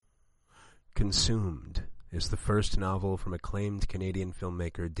Consumed is the first novel from acclaimed Canadian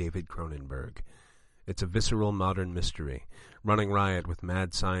filmmaker David Cronenberg. It's a visceral modern mystery, running riot with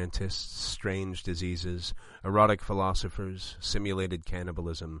mad scientists, strange diseases, erotic philosophers, simulated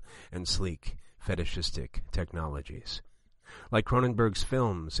cannibalism, and sleek, fetishistic technologies. Like Cronenberg's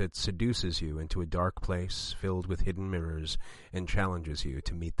films, it seduces you into a dark place filled with hidden mirrors and challenges you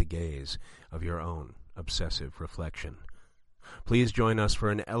to meet the gaze of your own obsessive reflection. Please join us for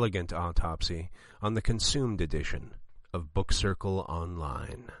an elegant autopsy on the Consumed edition of Book Circle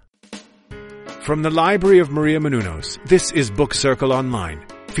Online. From the Library of Maria Menounos, this is Book Circle Online,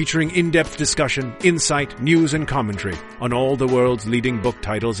 featuring in-depth discussion, insight, news, and commentary on all the world's leading book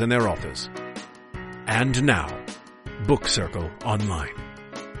titles and their authors. And now, Book Circle Online.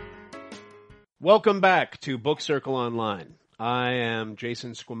 Welcome back to Book Circle Online. I am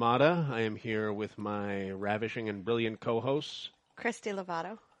Jason Squamata. I am here with my ravishing and brilliant co-hosts, Christy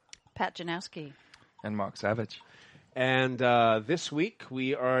Lovato, Pat Janowski, and Mark Savage. And this week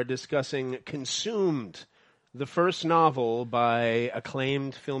we are discussing Consumed, the first novel by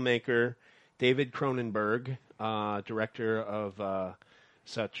acclaimed filmmaker David Cronenberg, director of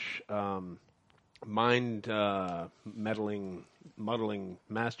such mind-muddling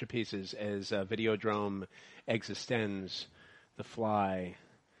masterpieces as Videodrome, Existenz, The Fly,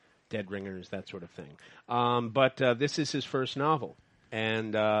 Dead Ringers, that sort of thing. But this is his first novel,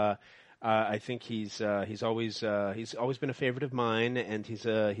 and I think he's always been a favorite of mine, and he's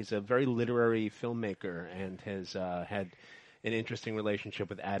a very literary filmmaker, and has had an interesting relationship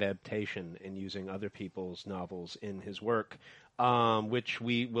with adaptation and using other people's novels in his work, which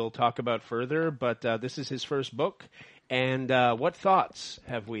we will talk about further. But this is his first book, and what thoughts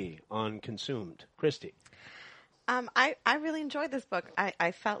have we on Consumed, Christy? I really enjoyed this book.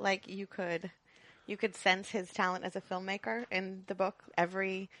 I felt like you could sense his talent as a filmmaker in the book.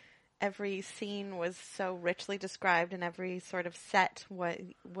 Every scene was so richly described, and every sort of set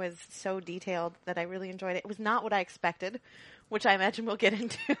was so detailed that I really enjoyed it. It was not what I expected, which I imagine we'll get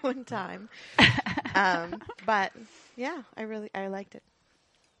into in time. But yeah, I liked it.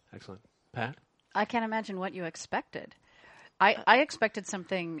 Excellent. Pat? I can't imagine what you expected. I expected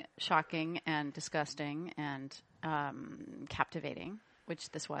something shocking and disgusting and captivating, which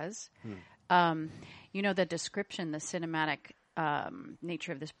this was. The description, the cinematic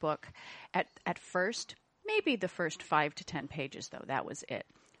nature of this book, at first, maybe the first 5 to 10 pages, though, that was it.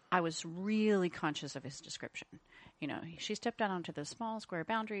 I was really conscious of his description. She stepped out onto the small square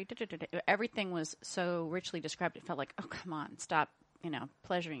boundary. Everything was so richly described, it felt like, oh, come on, stop,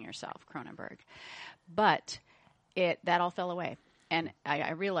 pleasuring yourself, Cronenberg. But that all fell away. And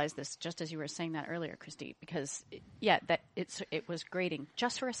I realized this just as you were saying that earlier, Christy, because, it was grating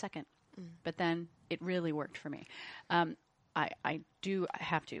just for a second, but then it really worked for me. I do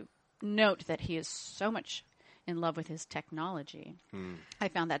have to note that he is so much in love with his technology. I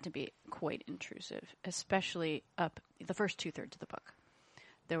found that to be quite intrusive, especially up the first 2/3 of the book.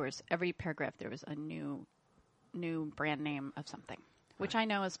 There was, every paragraph, there was a new brand name of something, which I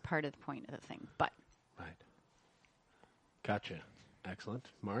know is part of the point of the thing, but. Right. Gotcha. Excellent.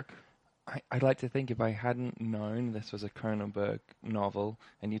 Mark? I'd like to think if I hadn't known this was a Cronenberg novel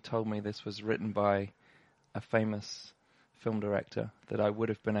and you told me this was written by a famous film director, that I would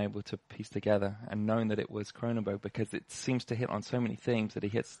have been able to piece together and known that it was Cronenberg, because it seems to hit on so many themes that he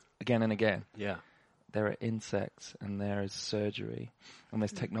hits again and again. Yeah. There are insects, and there is surgery, and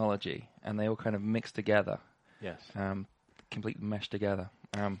there's technology, and they all kind of mix together. Yes. Completely mesh together.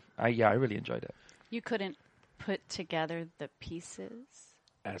 I really enjoyed it. You couldn't put together the pieces?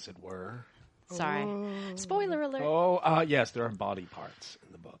 As it were. Sorry. Oh. Spoiler alert. Oh, yes, there are body parts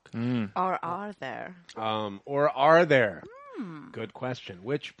in the book. Or are there? Or are there? Good question.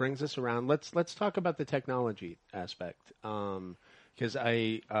 Which brings us around. Let's talk about the technology aspect. Because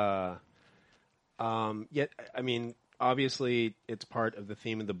obviously it's part of the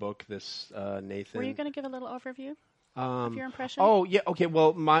theme of the book, this Nathan. Were you going to give a little overview of your impression? Oh, yeah, okay,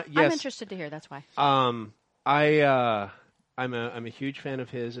 well, yes. I'm interested to hear, that's why. I'm a huge fan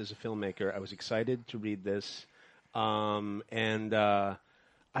of his as a filmmaker. I was excited to read this, and I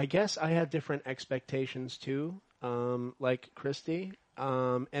guess I had different expectations too, like Christy,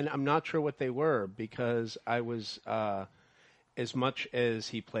 and I'm not sure what they were, because I was, as much as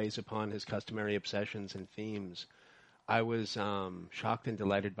he plays upon his customary obsessions and themes, I was shocked and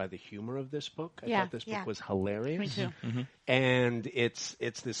delighted by the humor of this book. I thought this book was hilarious. Me too. And it's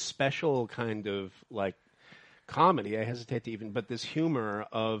this special kind of like comedy, I hesitate to even, but this humor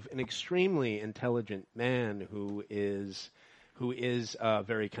of an extremely intelligent man who is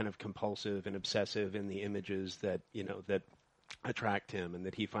very kind of compulsive and obsessive in the images that attract him and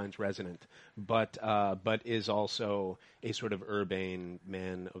that he finds resonant, but is also a sort of urbane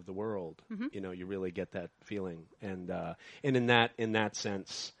man of the world. You know, you really get that feeling, and in that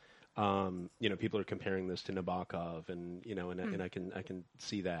sense, you know, people are comparing this to Nabokov, and you know, and I can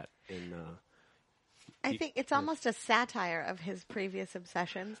see that in. I think it's almost a satire of his previous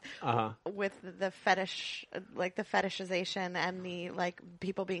obsessions with the fetish, like the fetishization and the like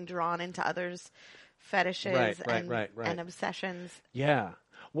people being drawn into others' fetishes and obsessions. Yeah.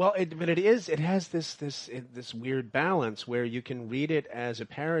 Well, but it has this weird balance where you can read it as a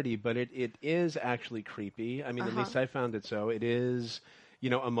parody, but it is actually creepy. I mean, at least I found it so. It is, you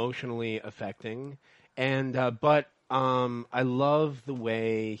know, emotionally affecting, and but I love the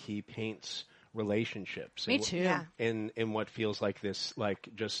way he paints relationships. Me too. Yeah. In what feels like this, like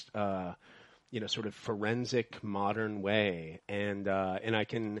just you know, sort of forensic modern way, and I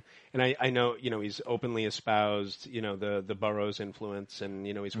know, you know, he's openly espoused, you know, the Burroughs influence, and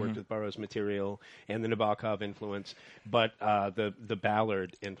you know, he's worked with Burroughs material and the Nabokov influence, but the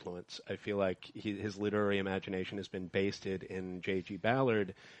Ballard influence, I feel like his literary imagination has been basted in J.G.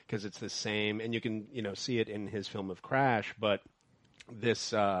 Ballard, because it's the same, and you can, you know, see it in his film of Crash, but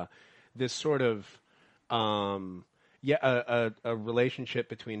this sort of a relationship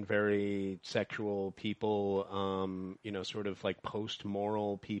between very sexual people, you know, sort of like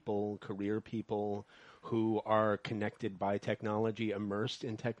post-moral people, career people who are connected by technology, immersed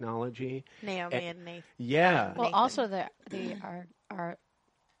in technology. Naomi and Nathan. Yeah. Well, also they are.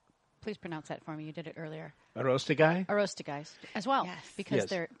 Please pronounce that for me. You did it earlier. Arostigai? Arostigais as well, Yes. because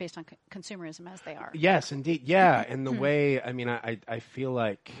they're based on consumerism as they are. Yes, indeed. Yeah, and the way, I mean, I feel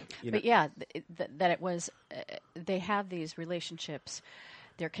like, you know. But yeah, that it was, they have these relationships.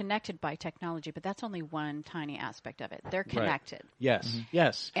 They're connected by technology, but that's only one tiny aspect of it. They're connected. Yes,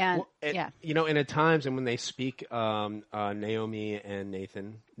 yes. And, well, you know, and at times, and when they speak, Naomi and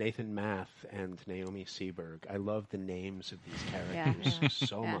Nathan Math and Naomi Seberg, I love the names of these characters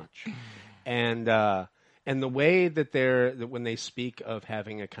so much. And the way that when they speak of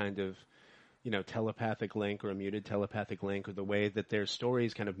having a kind of, you know, telepathic link or a muted telepathic link, or the way that their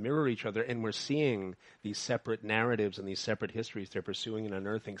stories kind of mirror each other, and we're seeing these separate narratives and these separate histories they're pursuing and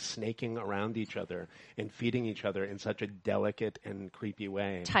unearthing, snaking around each other and feeding each other in such a delicate and creepy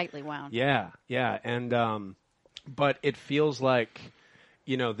way. Tightly wound. Yeah, yeah. And but it feels like,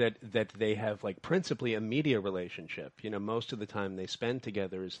 you know, that they have like principally a media relationship. You know, most of the time they spend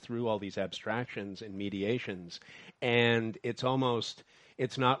together is through all these abstractions and mediations, and it's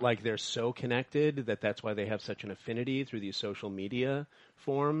not like they're so connected that's why they have such an affinity through these social media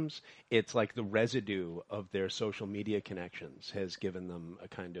forms. It's like the residue of their social media connections has given them a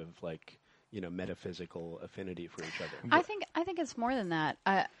kind of like, you know, metaphysical affinity for each other. I think it's more than that.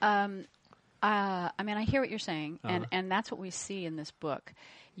 I mean, I hear what you're saying, and that's what we see in this book.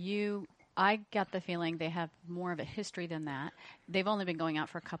 I got the feeling they have more of a history than that. They've only been going out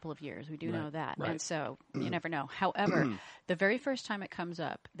for a couple of years. We do know that. Right. And so you never know. However, the very first time it comes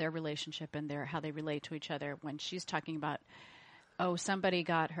up, their relationship and how they relate to each other, when she's talking about, oh, somebody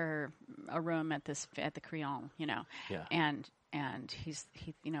got her a room at the Crillon, you know. Yeah. And he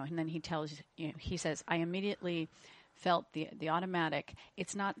you know, and then he tells, you know, he says, I immediately felt the automatic,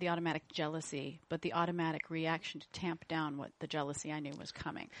 it's not the automatic jealousy, but the automatic reaction to tamp down what the jealousy I knew was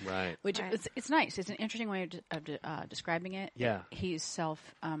coming. Right. Which it's nice. It's an interesting way of describing it. Yeah. He's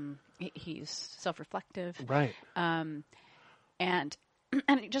self-reflective. Right. And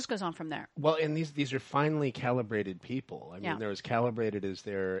it just goes on from there. Well, and these are finely calibrated people. I mean, Yeah. they're as calibrated as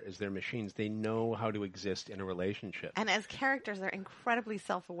their machines. They know how to exist in a relationship. And as characters, they're incredibly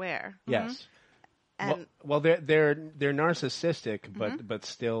self-aware. Yes. And Well, they're narcissistic, but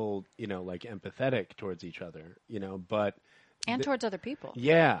still, you know, like empathetic towards each other, you know, but And towards other people.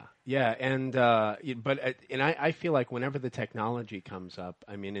 yeah, and I feel like whenever the technology comes up,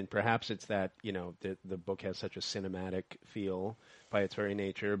 I mean, and perhaps it's that, you know, the book has such a cinematic feel by its very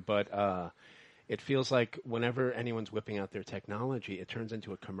nature, but it feels like whenever anyone's whipping out their technology, it turns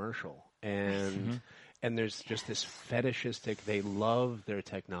into a commercial, and there's just this fetishistic, they love their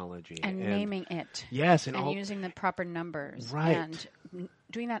technology. And naming it. Yes. And using the proper numbers. Right. And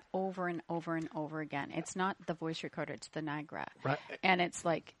doing that over and over and over again. It's not the voice recorder, it's the Niagara. Right. And it's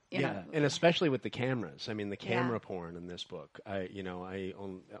like, you know. And especially with the cameras. I mean, the camera porn in this book, I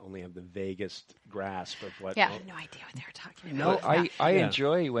only have the vaguest grasp of what... Yeah. I have no idea what they were talking about. No, I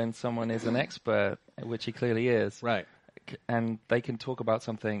enjoy when someone is an expert, which he clearly is. Right. And they can talk about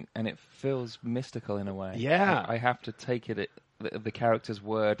something, and it feels mystical in a way. Yeah. I have to take it at the character's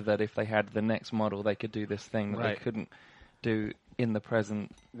word that if they had the next model, they could do this thing that they couldn't do in the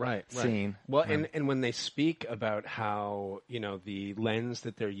present right. scene. Well, and when they speak about how, you know, the lens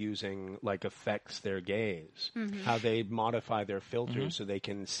that they're using, like, affects their gaze, how they modify their filters so they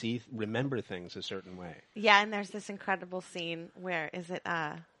can remember things a certain way. Yeah, and there's this incredible scene where, is it,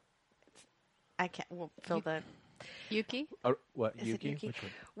 we'll fill the... Yuki? What, Is Yuki? it Yuki? Which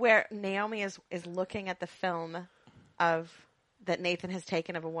one? Where Naomi is looking at the film that Nathan has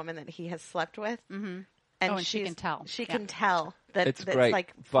taken of a woman that he has slept with. Mm-hmm. And she can tell. She can tell that It's that's great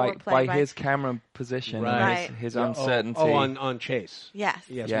like by his camera position, Right. and his Yeah, uncertainty. on Chase. Yes.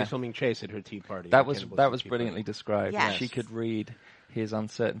 Yes, Yeah. we're filming Chase at her tea party. That was Cannibalistic tea brilliantly party. described. Yes. She could read his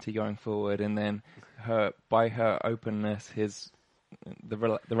uncertainty going forward, and then by her openness,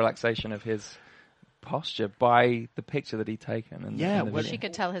 the relaxation of his posture by the picture that he'd taken. And Yeah, and the what- video. She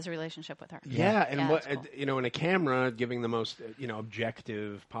could tell his relationship with her. Yeah, and that's cool. you know, in a camera, giving the most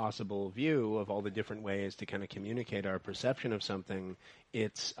objective possible view of all the different ways to kind of communicate our perception of something.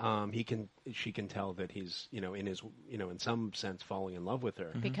 It's she can tell that he's in some sense falling in love with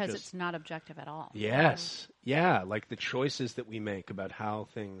her Because Just- it's not objective at all. Yes, yeah, like the choices that we make about how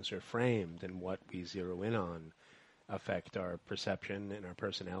things are framed and what we zero in on affect our perception and our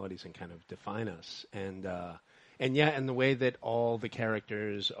personalities and kind of define us. And the way that all the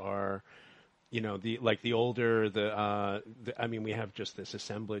characters are, the older, we have just this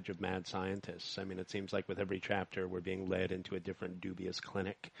assemblage of mad scientists. I mean, it seems like with every chapter we're being led into a different dubious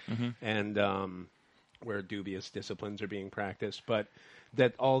clinic and where dubious disciplines are being practiced. But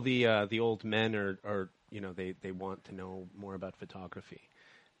that all the old men are they want to know more about photography.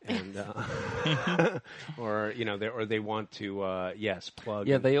 And or they want to plug.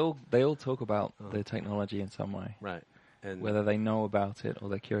 Yeah, they all talk about the technology in some way, right, and whether they know about it or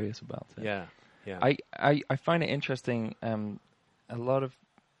they're curious about it. Yeah. I find it interesting. A lot of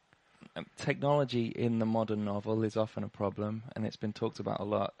technology in the modern novel is often a problem, and it's been talked about a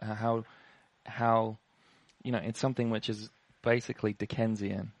lot. How it's something which is basically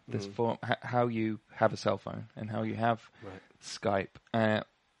Dickensian. This form, how you have a cell phone and how you have Skype.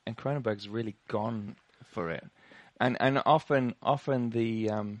 And Cronenberg's really gone for it, and often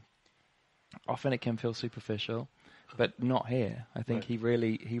it can feel superficial, but not here. I think he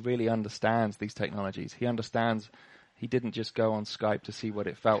really understands these technologies. He understands. He didn't just go on Skype to see what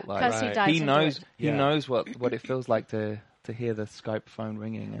it felt like. Plus he dives into it. He knows what it feels like to hear the Skype phone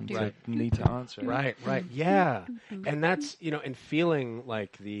ringing and to need to answer it. Right, yeah. And that's, and feeling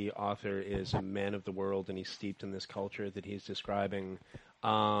like the author is a man of the world and he's steeped in this culture that he's describing,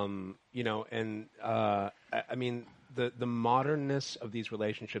 I mean, the modernness of these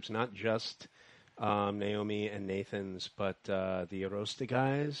relationships, not just Naomi and Nathan's, but the Arosta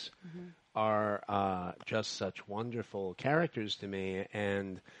guys are just such wonderful characters to me.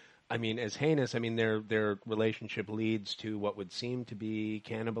 And I mean, as heinous, I mean, their relationship leads to what would seem to be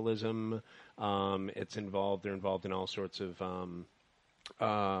cannibalism. They're involved in all sorts of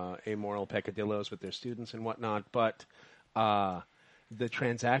amoral peccadillos with their students and whatnot. But the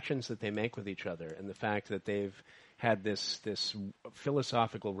transactions that they make with each other and the fact that they've had this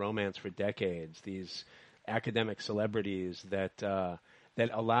philosophical romance for decades, these academic celebrities that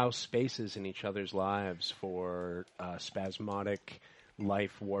allow spaces in each other's lives for spasmodic,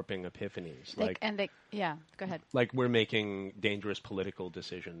 life-warping epiphanies. Go ahead. Like we're making dangerous political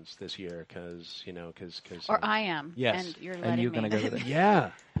decisions this year because. Or I am. Yes. And you're And letting you're me. going to go with it.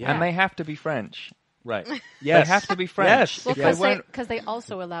 Yeah. And they have to be French. Right. Yes. They have to be French. Yes. Well, If they weren't, because they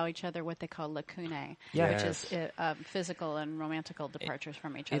also allow each other what they call lacunae, Yes. which is physical and romantical departures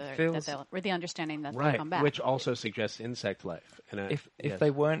from each it other, feels- with the understanding that they'll Right. come back. Which also suggests insect life. And if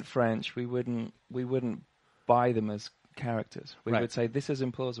they weren't French, we wouldn't buy them as characters. We Right. would say this is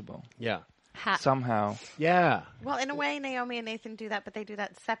implausible. Yeah. Somehow. Yeah. Well, in a way, Naomi and Nathan do that, but they do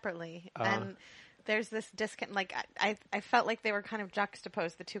that separately. And there's this disconnect. Like I felt like they were kind of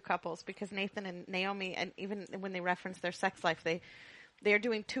juxtaposed, the two couples, because Nathan and Naomi, and even when they reference their sex life, they are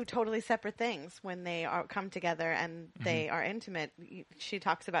doing two totally separate things when they come together and they are intimate. She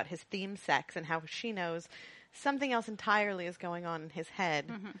talks about his theme sex and how she knows something else entirely is going on in his head,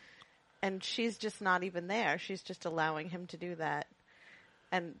 and she's just not even there. She's just allowing him to do that.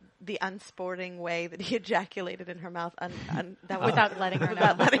 And the unsporting way that he ejaculated in her mouth without letting her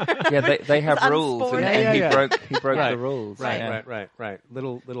know. Yeah, they have It's rules, and, unsporting. and Yeah. he broke Right. the rules. Yeah. Right.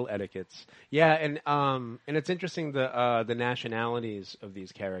 Little etiquettes. Yeah, and it's interesting the nationalities of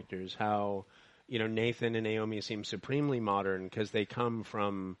these characters. How Nathan and Naomi seem supremely modern because they come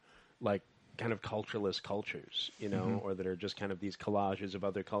from like kind of cultureless cultures, you know, or that are just kind of these collages of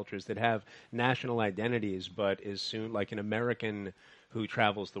other cultures that have national identities, but is soon like an American who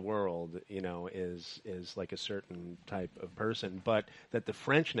travels the world, you know, is like a certain type of person, but that the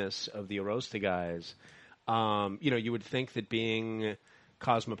Frenchness of the Arosta guys, you know, you would think that being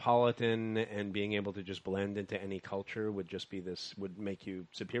cosmopolitan and being able to just blend into any culture would just be would make you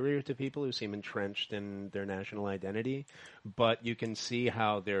superior to people who seem entrenched in their national identity. But you can see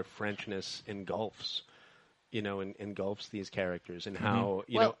how their Frenchness engulfs, you know, engulfs these characters, and how,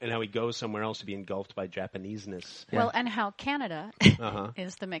 you know, and how he goes somewhere else to be engulfed by Japaneseness. Well, and how Canada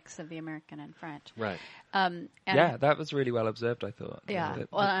is the mix of the American and French. Right. And that was really well observed, I thought. Yeah.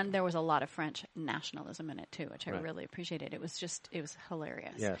 Well, and there was a lot of French nationalism in it, too, which I really appreciated. It was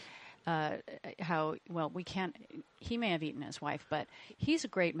hilarious. Yes. How, well, he may have eaten his wife, but he's a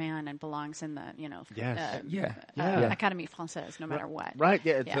great man and belongs in the, you know, Académie Française, no matter what. Right,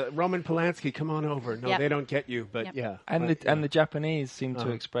 yeah. It's Roman Polanski, come on over. No, they don't get you, but And the Japanese seem to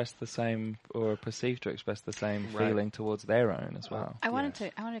express the same, or perceive to express the same feeling towards their own as well. I wanted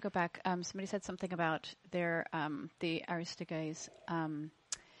to go back. Somebody said something about their the Aristogais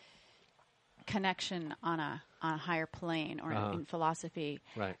connection on a higher plane or in philosophy.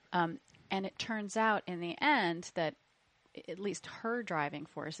 Right. And it turns out in the end that at least her driving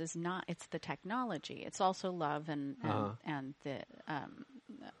force is not, it's the technology. It's also love and the,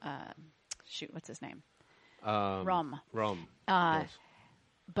 what's his name? Rom. Yes.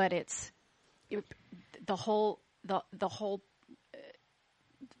 But the whole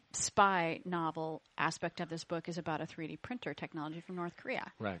spy novel aspect of this book is about a 3D printer technology from North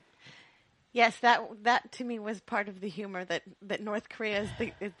Korea. Right. Yes, that to me was part of the humor that North Korea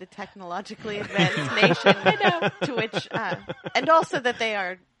is the technologically advanced nation. To which, and also that they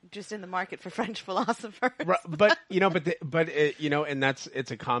are just in the market for French philosophers. Right, but you know, you know, and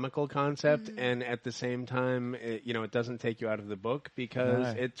it's a comical concept, and at the same time, you know, it doesn't take you out of the book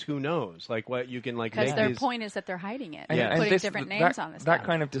because it's who knows, like what you can like. Because their point is that they're hiding it, and putting different names on this. That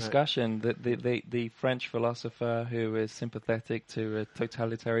kind of discussion, that the French philosopher who is sympathetic to a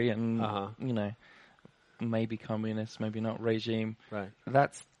totalitarian, you know, maybe communist, maybe not regime. Right.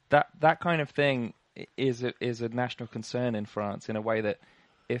 That kind of thing is a national concern in France in a way that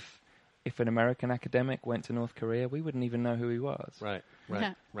if an American academic went to North Korea, we wouldn't even know who he was. Right.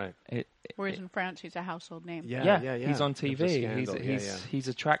 Whereas in France, he's a household name. Yeah. He's on TV. He's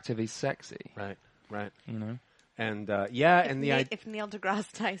attractive. He's sexy. Right. You know. And if Neil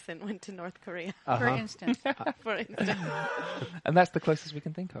deGrasse Tyson went to North Korea, for instance, and that's the closest we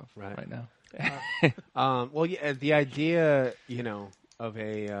can think of right now. Well, the idea, you know, of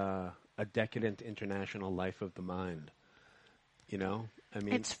a decadent international life of the mind. You know, I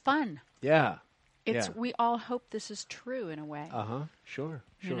mean, it's fun. Yeah. We all hope this is true in a way. Sure.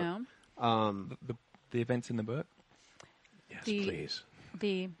 You know, the events in the book. Yes, please.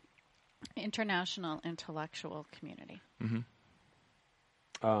 The international intellectual community.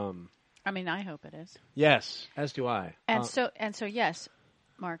 I mean, I hope it is. Yes, as do I. And so yes,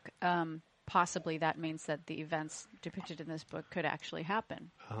 Mark. Possibly that means that the events depicted in this book could actually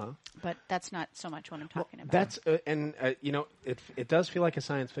happen. But that's not so much what I'm talking about. That's you know, it does feel like a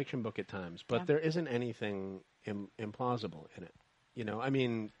science fiction book at times, but there isn't anything implausible in it. You know, I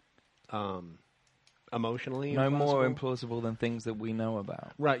mean, emotionally, no more implausible than things that we know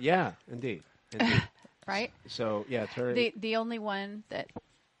about. Right? Yeah, indeed. Right. So yeah, it's very the only one that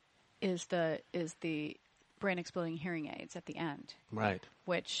is the brain exploding hearing aids at the end. Right.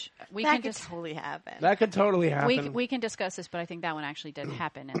 Which that could totally happen. That could totally happen. We can discuss this, but I think that one actually did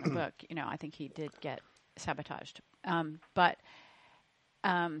happen in the book. You know, I think he did get sabotaged. But you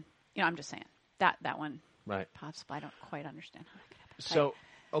know, I'm just saying that one. Right. Possibly, I don't quite understand how that could happen. So,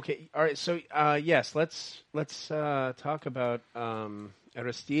 okay, all right. So, yes, let's talk about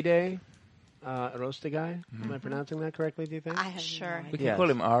Aristide. Arostagai? Am I pronouncing that correctly, do you think? I have sure. We can call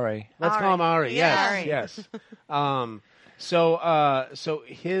him Ari. Let's call him Ari. Yeah. Yes. So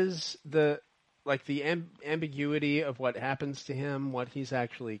his ambiguity of what happens to him, what he's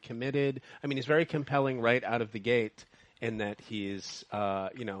actually committed. I mean, he's very compelling right out of the gate in that he's,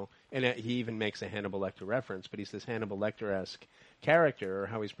 you know, and he even makes a Hannibal Lecter reference, but he's this Hannibal Lecter-esque character, or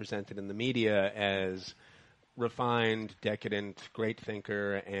how he's presented in the media as refined, decadent, great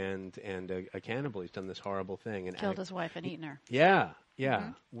thinker, and a cannibal. He's done this horrible thing and killed his wife and eaten her. Yeah.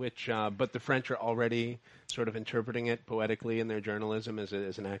 Which, but the French are already sort of interpreting it poetically in their journalism as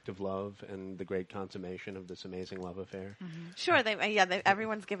an act of love and the great consummation of this amazing love affair. Sure,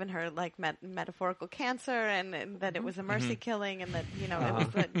 everyone's given her like metaphorical cancer, and that it was a mercy killing, and that, you know,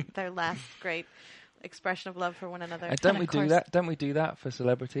 it was their last great expression of love for one another. And don't And we of do course- that? Don't we do that for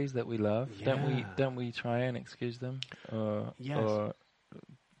celebrities that we love? Yeah. Don't we try and excuse them or Yes. or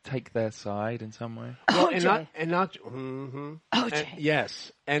take their side in some way? Well, OJ. and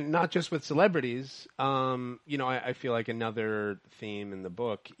yes, and not just with celebrities. I feel like another theme in the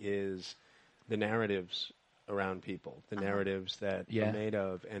book is the narratives around people, the narratives that Yeah. are made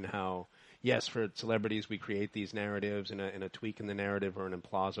of, and how, yes, for celebrities we create these narratives, and a tweak in the narrative or an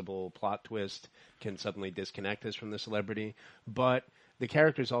implausible plot twist can suddenly disconnect us from the celebrity, but the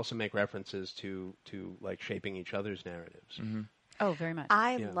characters also make references to like shaping each other's narratives. Mm-hmm. Oh, very much.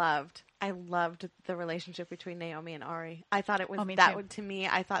 I Yeah. loved the relationship between Naomi and Ari. I thought it was Oh, me that too. would, to me.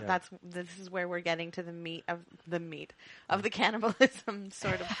 I thought Yeah. this is where we're getting to the meat of the cannibalism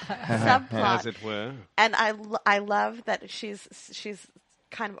sort of subplot. As it were. And I love that she's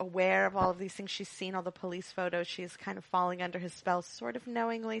kind of aware of all of these things. She's seen all the police photos. She's kind of falling under his spell, sort of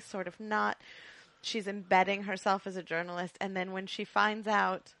knowingly, sort of not. She's embedding herself as a journalist. And then when she finds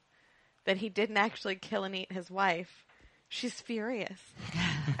out that he didn't actually kill and eat his wife, she's furious.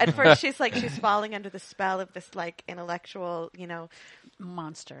 At first, she's falling under the spell of this like intellectual,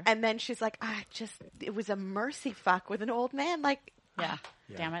 Monster. and then she's like, it was a mercy fuck with an old man, like, Yeah.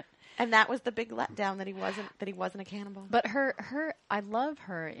 Damn it. and that was the big letdown that he wasn't a cannibal. But I love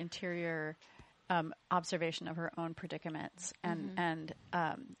her interior observation of her own predicaments, and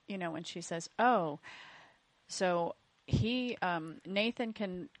when she says, "Oh, so Nathan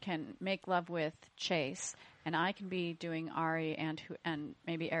can make love with Chase, and I can be doing Ari and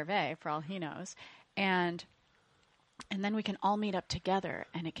maybe Hervé for all he knows, and then we can all meet up together,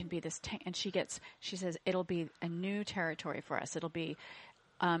 and it can be this." And she says it'll be a new territory for us. It'll be.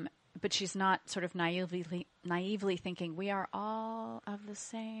 But she's not sort of naively thinking we are all of the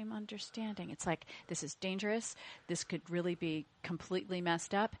same understanding. It's like, this is dangerous. This could really be completely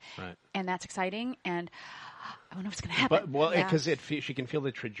messed up, Right. and that's exciting. And I don't know what's going to happen. But Yeah. because she can feel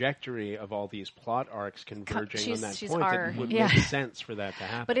the trajectory of all these plot arcs converging on that she's point, our- it would yeah. make sense for that to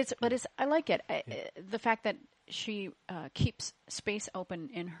happen. But it's I like it. The fact that she keeps space open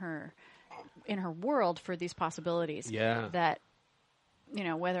in her world for these possibilities. Yeah. That.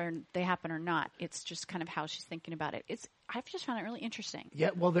 Whether they happen or not, it's just kind of how she's thinking about it. I've just found it really interesting. Yeah,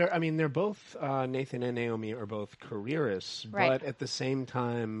 well, they're both Nathan and Naomi are both careerists, Right. but at the same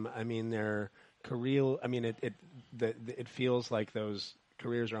time, their career. It feels like those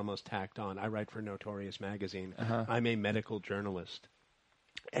careers are almost tacked on. I write for Notorious magazine. I'm a medical journalist,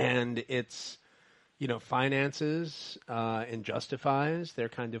 and it's finances and justifies their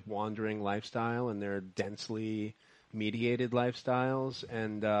kind of wandering lifestyle and their densely mediated lifestyles,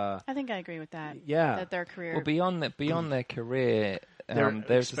 and I think I agree with that. Yeah. That their career. Well, beyond their career, they're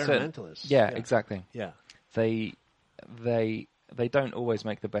there's a certain, experimentalists. yeah, exactly. Yeah. They don't always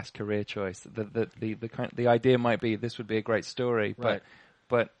make the best career choice. The idea might be this would be a great story, Right.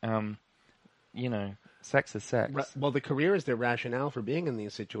 but sex is sex. Well, the career is their rationale for being in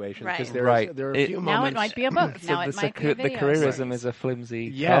these situations, because Right. there are a few now moments. it might be a book. So now it might be a the video careerism series. is a flimsy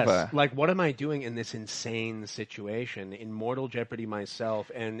Yes, cover. like what am I doing in this insane situation, in mortal jeopardy myself,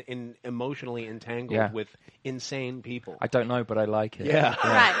 and emotionally entangled Yeah. with insane people? I don't know, but I like it. Yeah.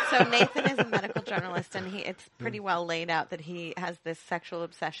 Right. So Nathan is a medical journalist, and it's pretty well laid out that he has this sexual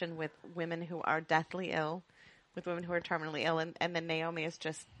obsession with women who are deathly ill, with women who are terminally ill, and then Naomi is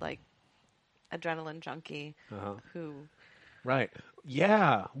just like adrenaline junkie who. Right.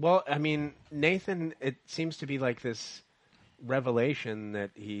 Yeah. Well, Nathan, it seems to be like this revelation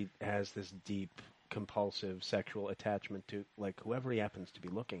that he has this deep, compulsive sexual attachment to like whoever he happens to be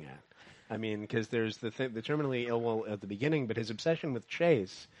looking at. Because there's the terminally ill one at the beginning, but his obsession with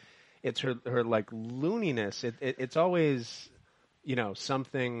Chase, it's her like looniness. It's always,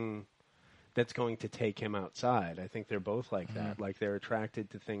 something that's going to take him outside. I think they're both like that. Like they're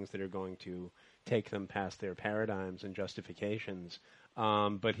attracted to things that are going to take them past their paradigms and justifications.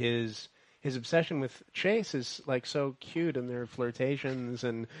 But his obsession with Chase is like so cute, and their flirtations.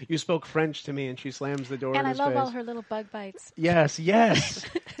 And you spoke French to me, and she slams the door And in I his love face. all her little bug bites. Yes, yes.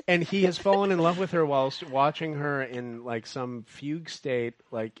 And he has fallen in love with her whilst watching her in like some fugue state,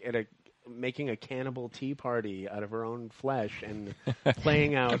 like making a cannibal tea party out of her own flesh and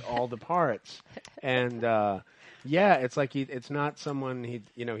playing out all the parts. And it's like it's not someone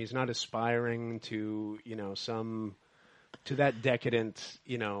he's not aspiring to to that decadent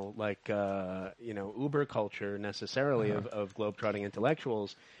Uber culture necessarily of globetrotting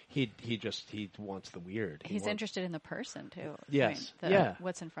intellectuals. He wants the weird. He's interested in the person too. Yes. Yeah.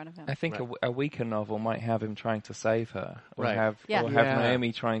 What's in front of him. I think Right. a weaker novel might have him trying to save her, or Right. have Yeah.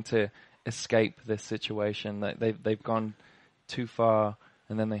 Naomi trying to escape this situation. That they've gone too far,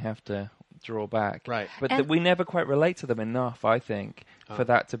 and then they have to draw back. Right. But And- we never quite relate to them enough, I think, for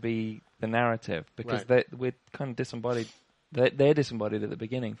that to be the narrative, because we're kind of disembodied. They're disembodied at the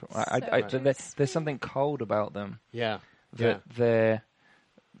beginning. There's something cold about them. Yeah. That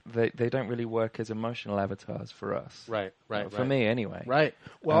they don't really work as emotional avatars for us. Right. For me, anyway. Right.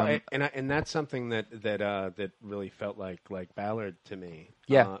 Well, and that's something that really felt like Ballard to me.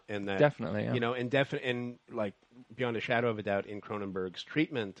 Yeah. And that Definitely. Yeah. You know, and like beyond a shadow of a doubt, in Cronenberg's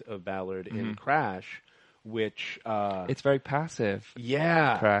treatment of Ballard in Crash, which it's very passive.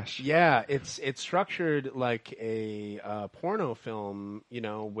 Yeah. Crash. Yeah, it's structured like a porno film, you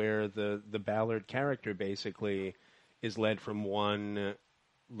know, where the Ballard character basically is led from one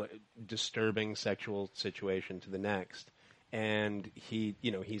disturbing sexual situation to the next, and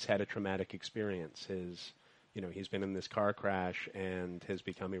he's had a traumatic experience. He's been in this car crash and has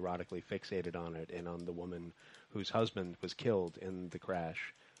become erotically fixated on it and on the woman whose husband was killed in the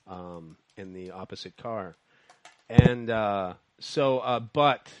crash in the opposite car. And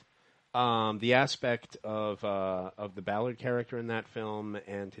but the aspect of the Ballard character in that film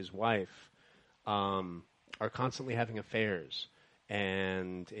and his wife are constantly having affairs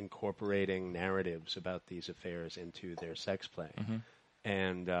and incorporating narratives about these affairs into their sex play.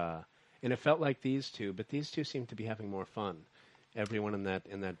 And it felt like these two seem to be having more fun. Everyone in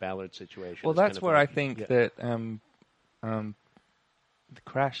that Ballard situation. Well, is that's kind of where like, I think that the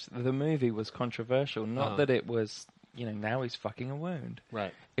Crash, the movie, was controversial. Not that it was, now he's fucking a wound.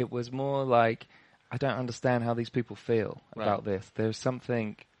 Right. It was more like, I don't understand how these people feel about this. There's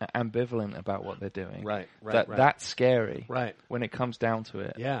something ambivalent about what they're doing. Right. That's scary. Right. When it comes down to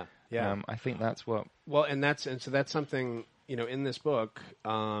it. Yeah. I think that's what. Well, so that's something, in this book,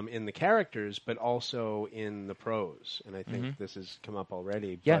 in the characters, but also in the prose. And I think this has come up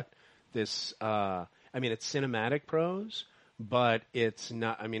already. Yeah. But this, it's cinematic prose, but it's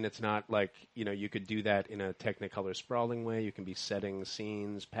not, it's not like, you could do that in a Technicolor sprawling way. You can be setting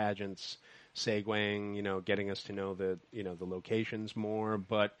scenes, pageants, segueing, getting us to know the locations more,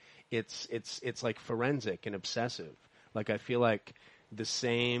 but it's like forensic and obsessive. Like, I feel like the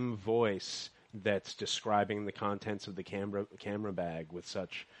same voice that's describing the contents of the camera bag with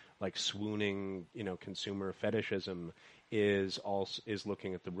such like swooning, consumer fetishism is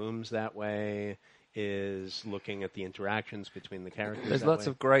looking at the rooms that way, is looking at the interactions between the characters. There's lots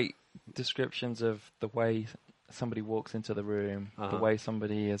of great descriptions of the way somebody walks into the room, the way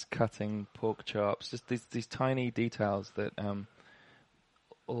somebody is cutting pork chops, just these tiny details that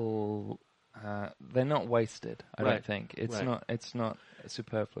they're not wasted. I don't think it's not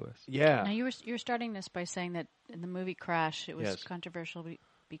superfluous. Yeah. Now you're starting this by saying that in the movie Crash it was controversial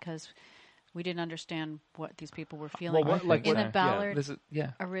because we didn't understand what these people were feeling. Well, in the Ballard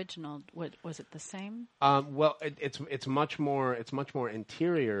Yeah. original, was it the same? Well, it's much more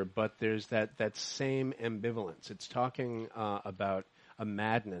interior, but there's that same ambivalence. It's talking about a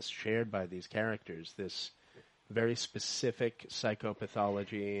madness shared by these characters, this very specific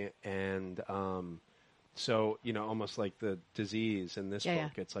psychopathology, and so almost like the disease in this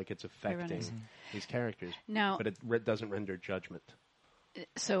book. It's like it's affecting these characters, but it doesn't render judgment.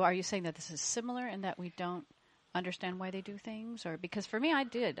 So are you saying that this is similar in that we don't understand why they do things? Or because for me,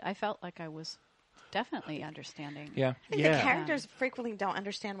 I felt like I was definitely understanding. Yeah. I think the characters frequently don't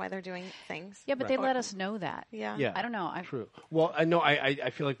understand why they're doing things. Yeah, but they let us know that. Yeah. I don't know. True. Well, I know. I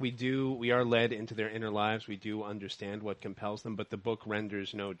feel like we are led into their inner lives. We do understand what compels them, but the book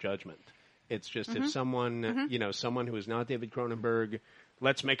renders no judgment. It's just if someone, someone who is not David Cronenberg,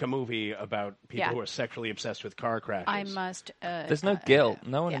 let's make a movie about people who are sexually obsessed with car crashes. I must. There's no guilt.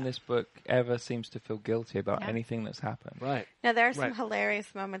 No one in this book ever seems to feel guilty about anything that's happened. Right. Now, there are some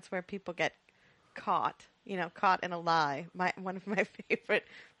hilarious moments where people get caught in a lie. One of my favorite,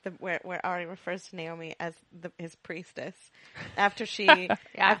 where Ari refers to Naomi as his priestess, after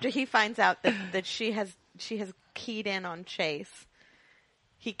he finds out that she has keyed in on Chase.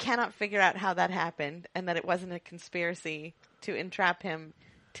 He cannot figure out how that happened and that it wasn't a conspiracy to entrap him.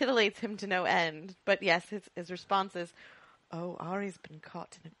 Titillates him to no end. But yes, his response is, "Oh, Ari's been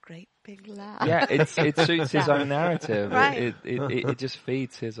caught in a great big lie." Yeah, it suits his own narrative. Right. It just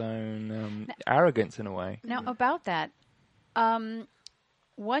feeds his own arrogance in a way. Now, about that,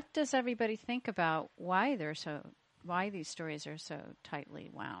 what does everybody think about why these stories are so tightly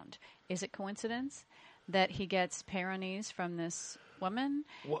wound? Is it coincidence that he gets Peyronie's from this woman,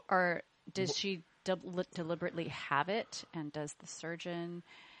 or does she deliberately have it, and does the surgeon?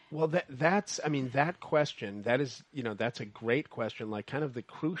 Well, that's that question. That is, that's a great question. Like, kind of the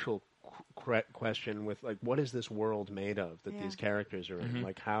crucial question with, like, what is this world made of that these characters are in?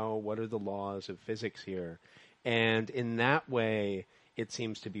 Like, what are the laws of physics here? And in that way, it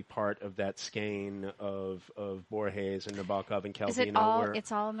seems to be part of that skein of Borges and Nabokov and Calvino. Is it all?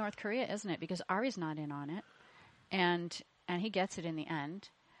 It's all North Korea, isn't it? Because Ari's not in on it, and he gets it in the end.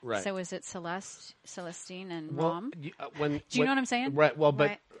 Right. So is it Celestine and Rom? Do you know what I'm saying? Right. Well, but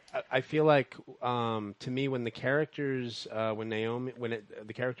Right. I feel like to me, when the characters,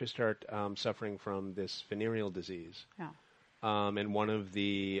 the characters start suffering from this venereal disease, Yeah. and one of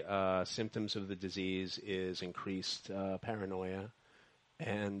the symptoms of the disease is increased paranoia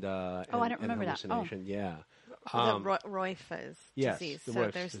and I don't remember that. hallucination. Yeah. The Roif's Yes, disease. the So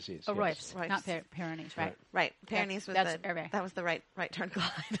Roif's there's disease. Oh, yes. Roif's, not Pyrenees, right? right. Pyrenees was That's Hervé. that was the right turn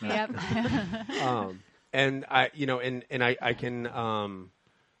glide. Yep. And I can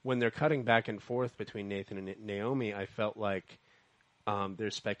when they're cutting back and forth between Nathan and Naomi, I felt like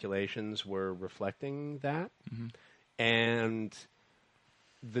their speculations were reflecting that, and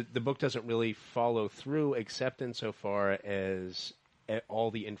the book doesn't really follow through, except insofar as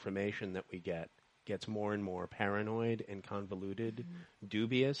all the information that we gets more and more paranoid and convoluted,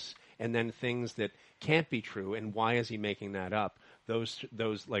 dubious, and then things that can't be true. And why is he making that up? Those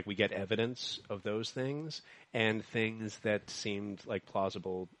like we get evidence of those things, and things that seemed like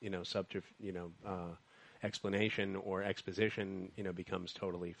plausible, explanation or exposition, becomes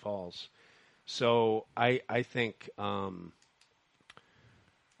totally false. So I think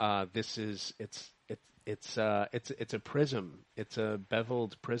this is it's a prism. It's a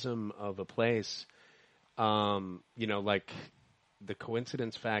beveled prism of a place. Like the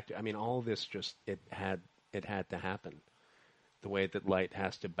coincidence factor. I mean, all this just it had to happen. The way that light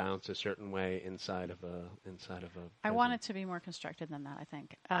has to bounce a certain way inside of a. I want it to be more constructed than that. I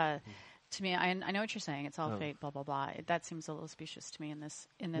think. To me, I know what you're saying. It's all fate, blah blah blah. That seems a little specious to me in this.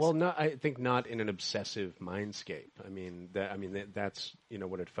 Well, I think not in an obsessive mindscape. I mean, that's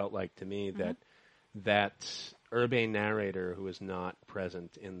what it felt like to me. That urbane narrator who is not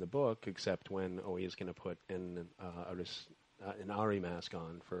present in the book, except when he's going to put an Ari mask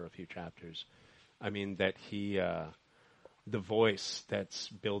on for a few chapters. I mean that he. The voice that's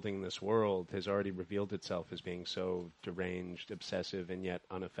building this world has already revealed itself as being so deranged, obsessive, and yet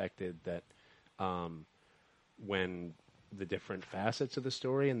unaffected that when the different facets of the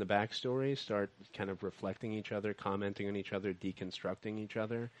story and the backstory start kind of reflecting each other, commenting on each other, deconstructing each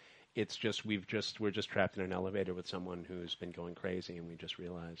other, it's just we're just trapped in an elevator with someone who's been going crazy, and we just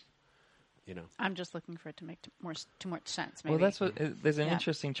realized, I'm just looking for it to make too much sense. Maybe. Well, that's what. There's an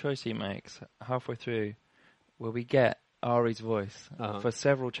interesting choice he makes halfway through, where we get Ari's voice for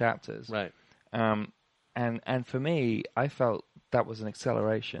several chapters, right? And for me, I felt that was an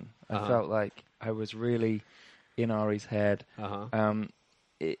acceleration. I felt like I was really in Ari's head. There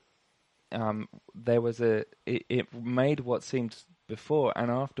was it made what seemed before and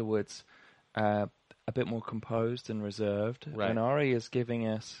afterwards a bit more composed and reserved. Right. And Ari is giving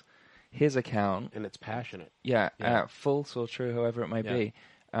us his account, and it's passionate. False or true, however it may be,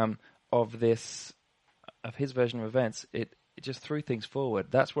 of this. Of his version of events, it just threw things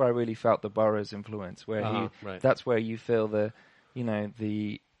forward. That's where I really felt the Burroughs influence. Where that's where you feel the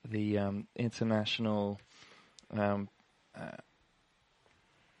international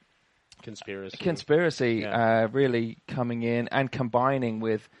conspiracy really coming in and combining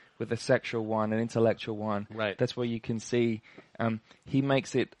with a sexual one, an intellectual one. Right. That's where you can see he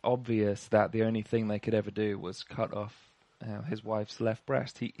makes it obvious that the only thing they could ever do was cut off his wife's left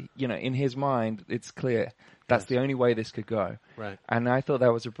breast. He, in his mind, it's clear that's the only way this could go. Right. And I thought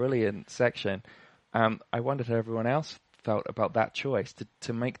that was a brilliant section. I wondered how everyone else felt about that choice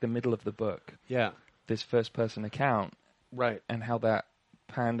to make the middle of the book this first-person account. Right. And how that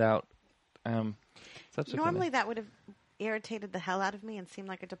panned out. Normally that would have irritated the hell out of me and seemed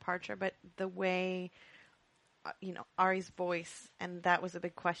like a departure, but the way... Ari's voice, and that was a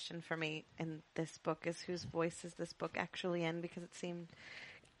big question for me in this book, is whose voice is this book actually in, because it seemed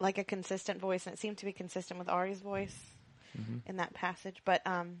like a consistent voice, and it seemed to be consistent with Ari's voice in that passage, but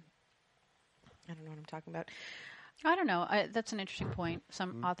I don't know what I'm talking about. I don't know. That's an interesting point.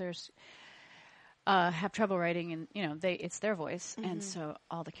 Some authors have trouble writing, and it's their voice, and so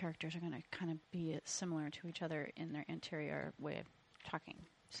all the characters are going to kind of be similar to each other in their interior way of talking.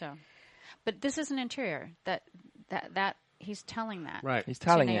 So... But this is an interior that he's telling that. Right. He's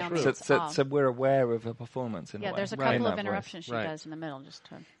telling it. Naomi. So we're aware of a performance in a way. Yeah, there's a in couple that of interruptions voice. she does in the middle just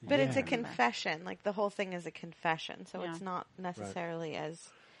to... But it's a confession. Like, the whole thing is a confession. So it's not necessarily as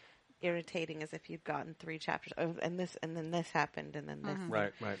irritating as if you'd gotten 3 chapters. Oh, and then this happened, and then this.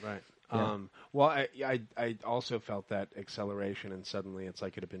 Right. Yeah. Well, I also felt that acceleration, and suddenly it's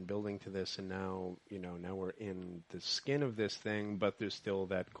like it had been building to this, and now now we're in the skin of this thing, but there's still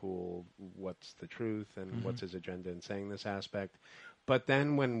that cool what's the truth and what's his agenda in saying this aspect. But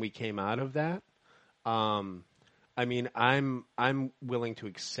then when we came out of that, I mean, I'm willing to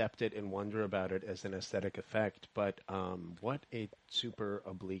accept it and wonder about it as an aesthetic effect. But what a super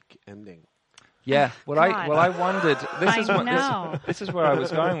oblique ending. Yeah, God. I wondered. This is where I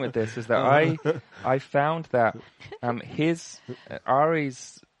was going with this. Is that I found that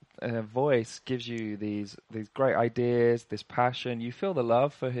Ari's voice gives you these great ideas, this passion. You feel the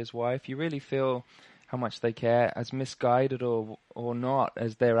love for his wife. You really feel how much they care, as misguided or not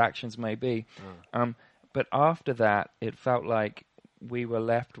as their actions may be. But after that, it felt like we were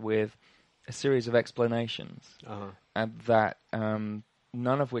left with a series of explanations, and that.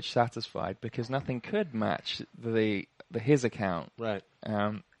 None of which satisfied, because nothing could match his account. Right.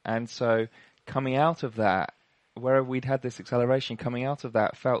 And so coming out of that, where we'd had this acceleration, coming out of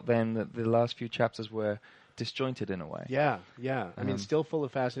that felt then that the last few chapters were disjointed in a way. Yeah. I mean, still full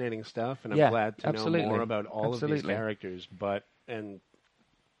of fascinating stuff, and I'm glad to know more about all of these characters. And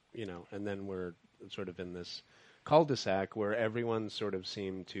then we're sort of in this cul-de-sac where everyone sort of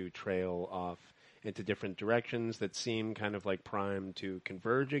seemed to trail off into different directions that seem kind of like primed to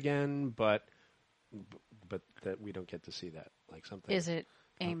converge again, but that we don't get to see that. Like something. Is it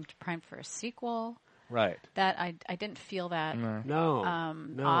primed for a sequel? Right. That I didn't feel that. No.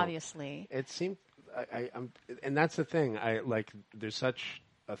 Obviously, it seemed. And that's the thing. There's such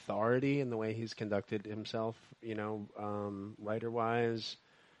authority in the way he's conducted himself. Writer-wise,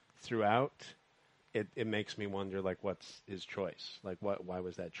 throughout. It makes me wonder, like, what's his choice? Like, why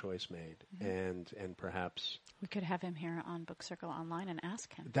was that choice made? Mm-hmm. And perhaps we could have him here on Book Circle Online and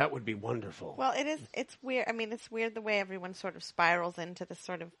ask him. That would be wonderful. Well, it's weird. I mean, it's weird the way everyone sort of spirals into this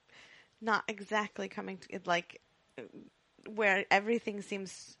sort of not exactly coming to like where everything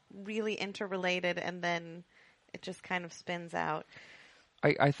seems really interrelated, and then it just kind of spins out.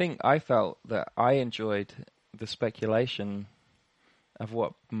 I think I felt that I enjoyed the speculation of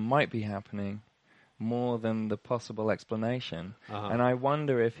what might be happening more than the possible explanation. And I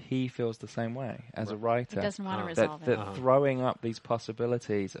wonder if he feels the same way as a writer. He doesn't want to resolve it. That throwing up these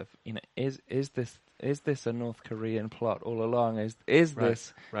possibilities of, is this a North Korean plot all along? Is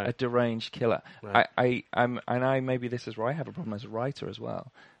this a deranged killer? Right. Maybe this is where I have a problem as a writer as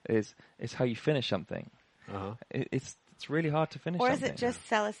well. Is how you finish something. It's really hard to finish something. Or is it just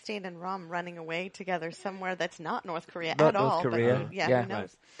Celestine and Rom running away together somewhere that's not North Korea not at all? North Korea. But, who knows? Right.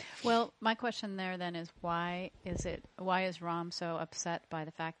 Well, my question there then is why is Rom so upset by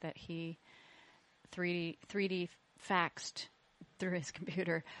the fact that he 3D faxed through his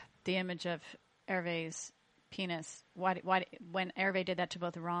computer the image of Hervé's penis? Why when Hervé did that to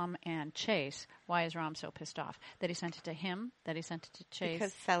both Rom and Chase, why is Rom so pissed off? That he sent it to him? That he sent it to Chase?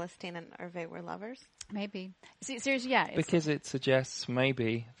 Because Celestine and Hervé were lovers? Maybe. See, seriously, yeah. Because it suggests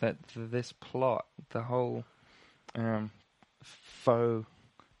maybe that this plot, the whole faux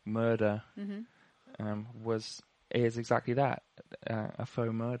murder, is exactly that, a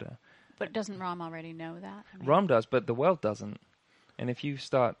faux murder. But doesn't Rom already know that? Rom does, but the world doesn't. And if you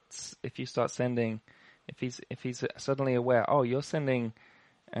start sending, if he's suddenly aware, you're sending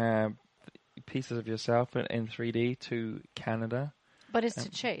pieces of yourself in 3D to Canada. But it's to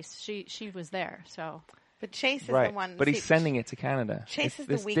Chase. She was there, so. But Chase is the one. But he's sending it to Canada. Chase is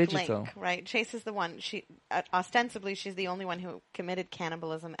the weak digital link, right? Chase is the one. She ostensibly she's the only one who committed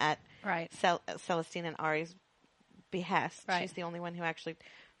cannibalism at Celestine and Ari's behest. Right. She's the only one who actually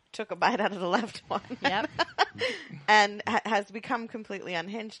took a bite out of the left one. Yep. And has become completely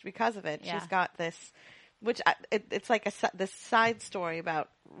unhinged because of it. Yeah. She's got this, which it's like this side story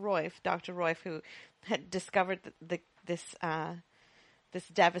about Royf, Dr. Royf, who had discovered this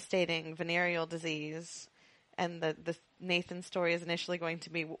devastating venereal disease, and the Nathan story is initially going to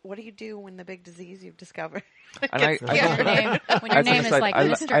be, what do you do when the big disease you've discovered? And when your name is like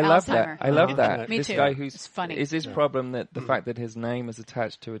Mr. I love Alzheimer. that. I love that. Me this too. guy who's it's funny. Is his problem that the fact that his name is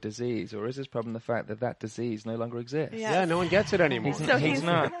attached to a disease, or is his problem the fact that disease no longer exists? Yeah, no one gets it anymore. He's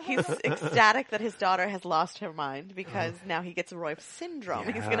not. He's ecstatic that his daughter has lost her mind because now he gets Royf syndrome.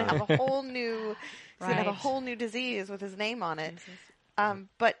 Yeah. He's going to have a whole new, disease with his name on it.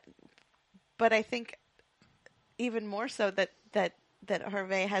 But I think even more so that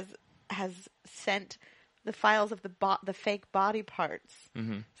Hervé has sent the files of the fake body parts,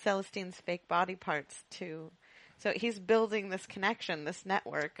 Celestine's fake body parts to. So he's building this connection, this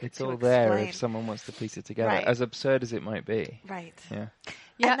network. It's all there if someone wants to piece it together, as absurd as it might be. Right. Yeah.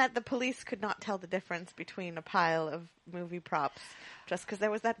 And that the police could not tell the difference between a pile of movie props just because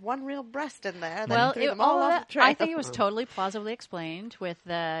there was that one real breast in there. Well, threw them all off the trail. I think it was totally plausibly explained with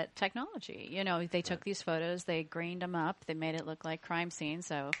the technology. You know, they took these photos, they greened them up, they made it look like crime scenes,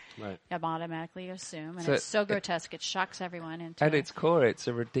 so you automatically assume. And it's so grotesque, it shocks everyone. At its core, it's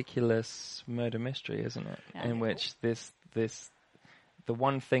a ridiculous murder mystery, isn't it? Yeah. In which the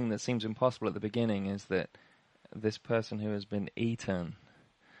one thing that seems impossible at the beginning is that this person who has been eaten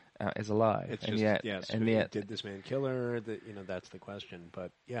is alive, It's and just, yet, did this man kill her? That's the question.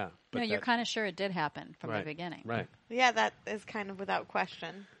 But you're kind of sure it did happen from the beginning, right? Yeah, that is kind of without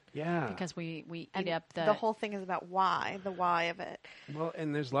question. Yeah, because we eat up the whole thing is about the why of it. Well,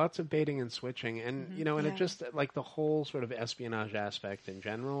 and there's lots of baiting and switching, and and it just like the whole sort of espionage aspect in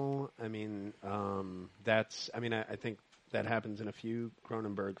general. I mean, I think that happens in a few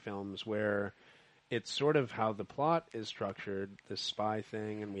Cronenberg films where it's sort of how the plot is structured, this spy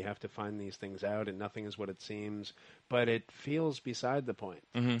thing, and we have to find these things out, and nothing is what it seems. But it feels beside the point.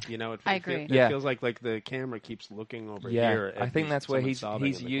 Mm-hmm. I agree. It feels like the camera keeps looking over here. I think that's where he's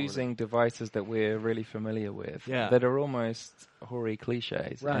using devices that we're really familiar with, that are almost hoary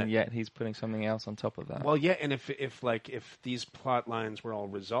cliches, and yet he's putting something else on top of that. Well, yeah, and if these plot lines were all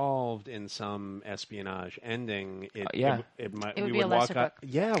resolved in some espionage ending, it would be a lesser book.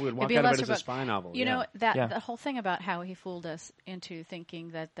 Yeah, we would walk out of it as a spy novel. You know, the whole thing about how he fooled us into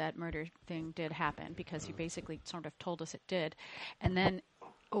thinking that murder thing did happen, because he basically sort of told us it did. And then,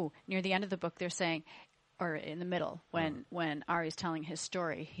 near the end of the book, they're saying, or in the middle, when Ari's telling his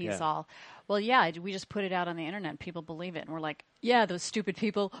story, he's all, well, we just put it out on the internet and people believe it. And we're like, yeah, those stupid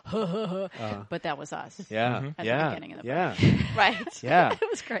people. But that was us. Yeah. At the beginning of the book. Yeah. Right. Yeah. It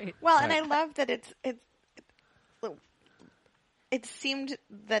was great. Well, and I love that it seemed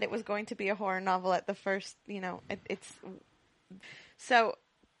that it was going to be a horror novel at the first, it's so,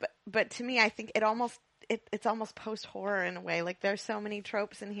 but to me, I think it's almost post-horror in a way. Like, there's so many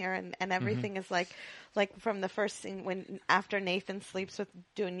tropes in here, and everything is like from the first scene after Nathan sleeps with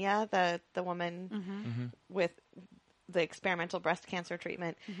Dunya, the woman with the experimental breast cancer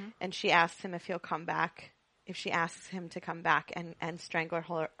treatment, and she asks him if he'll come back. If she asks him to come back and strangle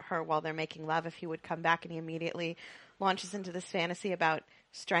her while they're making love, if he would come back, and he immediately launches into this fantasy about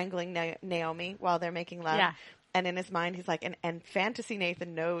strangling Naomi while they're making love. Yeah. And in his mind, he's like, and fantasy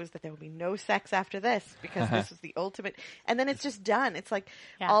Nathan knows that there will be no sex after this, because this was the ultimate. And then it's just done. It's like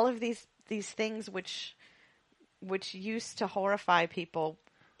all of these things which used to horrify people.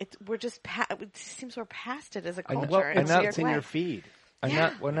 It seems we're past it as a culture. It's in your feed.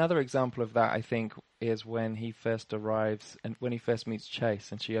 Another example of that, I think, is when he first arrives and when he first meets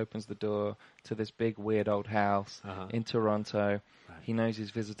Chase, and she opens the door to this big weird old house in Toronto. Right. He knows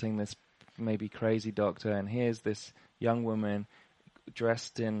he's visiting this maybe crazy doctor, and here's this young woman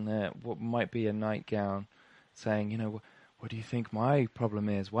dressed in what might be a nightgown, saying, what do you think my problem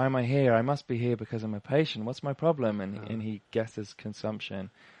is? Why am I here? I must be here because I'm a patient. What's my problem? And he guesses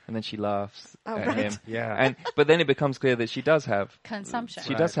consumption, and then she laughs at him. Yeah. But then it becomes clear that she does have consumption.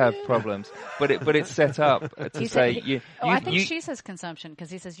 She does have problems, but it's set up to say I think she says consumption,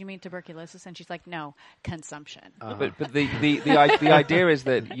 because he says, you mean tuberculosis, and she's like, no, consumption. But the idea is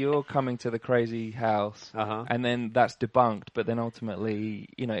that you're coming to the crazy house, and then that's debunked. But then ultimately,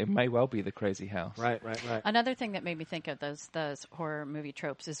 it may well be the crazy house. Right. Another thing that made me think of those horror movie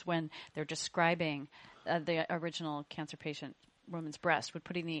tropes is when they're describing the original cancer patient woman's breast, with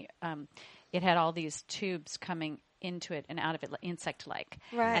putting it had all these tubes coming into it and out of it, insect-like.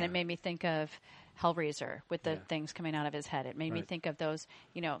 Right. And it made me think of Hellraiser with the things coming out of his head. It made me think of those,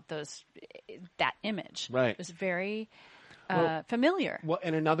 that image. Right. It was very familiar. Well,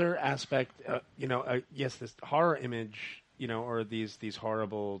 and another aspect, yes, this horror image, or these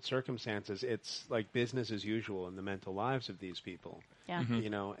horrible circumstances, it's like business as usual in the mental lives of these people. Yeah.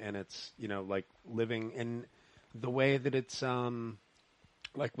 And it's, like living in the way that it's,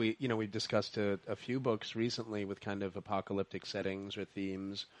 like we've discussed a few books recently with kind of apocalyptic settings or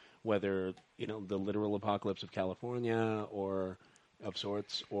themes, whether, the literal apocalypse of California or of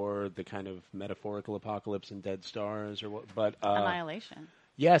sorts, or the kind of metaphorical apocalypse in Dead Stars, or what, but, Annihilation.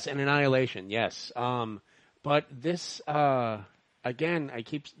 Yes, and Annihilation, yes. But this, again, I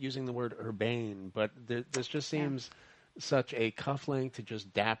keep using the word urbane, but this just seems such a cufflink to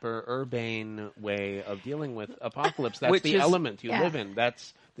just dapper, urbane way of dealing with apocalypse. That's the element you live in.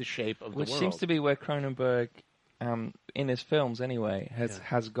 That's the shape of the world. Which seems to be where Cronenberg, in his films anyway,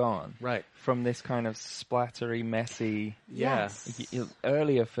 has gone. Right. From this kind of splattery, messy,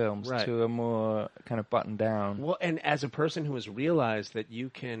 earlier films to a more kind of buttoned down. Well, and as a person who has realized that you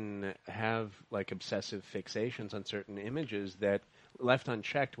can have like obsessive fixations on certain images that left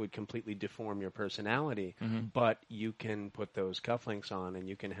unchecked, would completely deform your personality. But you can put those cufflinks on, and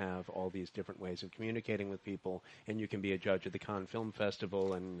you can have all these different ways of communicating with people, and you can be a judge at the Cannes Film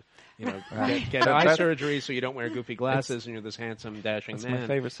Festival, and get eye surgery so you don't wear goofy glasses, and you're this handsome, dashing That's man. my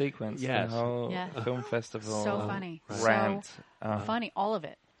favorite sequence. Yes. The whole film festival. So funny. Rant. So funny. All of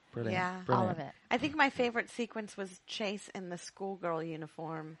it. Brilliant. Yeah. Brilliant. All of it. I think my favorite sequence was Chase in the schoolgirl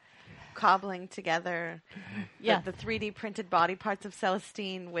uniform, cobbling together the 3D printed body parts of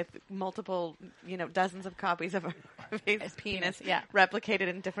Celestine with multiple, dozens of copies of his penis replicated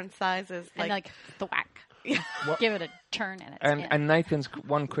in different sizes. And like thwack. Give it a turn and it's and Nathan's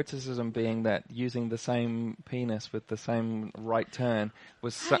one criticism being that using the same penis with the same right turn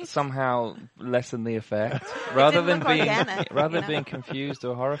was somehow lessen the effect rather than being confused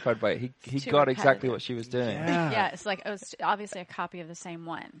or horrified by it. He got exactly what she was doing. Yeah, it's like it's obviously a copy of the same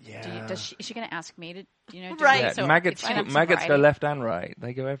one. Yeah. Is she going to ask me to do Right. it? So maggots it's maggots go left and right.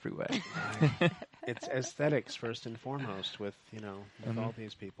 They go everywhere. It's aesthetics first and foremost with with all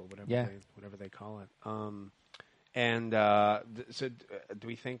these people, whatever they call it. So do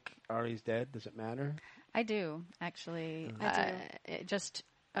we think Ari's dead? Does it matter? I do, actually. I do. Just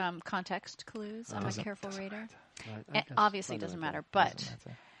context clues. I'm a careful reader. Right. It obviously doesn't matter,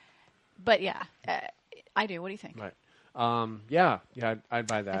 but yeah, I do. What do you think? Right. I'd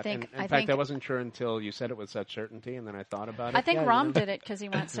buy that. In fact, I wasn't sure until you said it with such certainty, and then I thought about it. I think Rom did it because he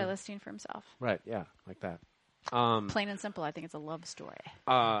wants Celestine for himself. Right, yeah, like that. Plain and simple, I think it's a love story.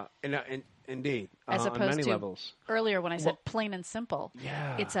 Indeed, As opposed on many to levels. Earlier when I said plain and simple,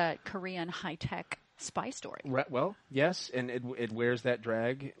 it's a Korean high-tech spy story. Well, yes, and it wears that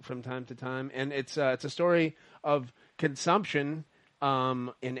drag from time to time, and it's a story of consumption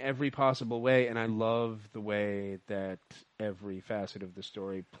in every possible way, and I love the way that every facet of the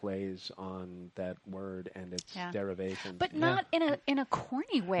story plays on that word and its derivation. But not in a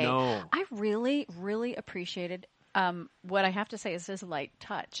corny way. No. I really, really appreciated what I have to say is his light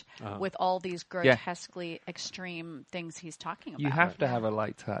touch with all these grotesquely extreme things he's talking about. You have to have a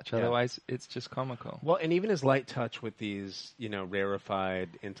light touch, otherwise it's just comical. Well, and even his light touch with these, rarefied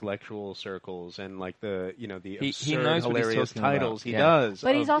intellectual circles and like the absurd, knows what he's hilarious talking titles. about. He does.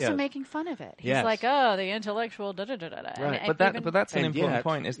 But he's also making fun of it. He's like, oh, the intellectual da-da-da-da-da. Right. But that's an important yet,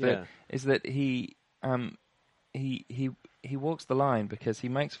 point, is that he walks the line because he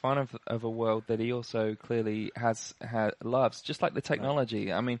makes fun of a world that he also clearly loves, just like the technology.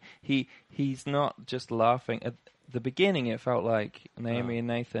 Right. I mean, he's not just laughing. At the beginning, it felt like Naomi and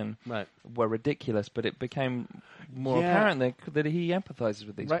Nathan were ridiculous, but it became more apparent that he empathizes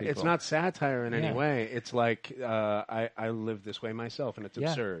with these people. It's not satire in any way. It's like, I live this way myself, and it's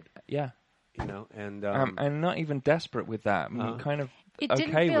absurd. Yeah. And not even desperate with that. I mean, kind of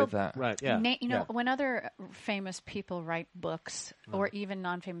okay with that. Right, yeah. When other famous people write books, or even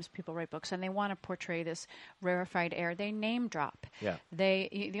non-famous people write books, and they want to portray this rarefied air, they name drop. Yeah.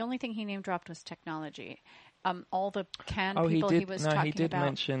 The only thing he name dropped was technology. All the Cannes people he was talking about.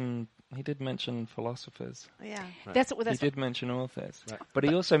 He did mention philosophers. Yeah. Right. He did mention authors. Right. But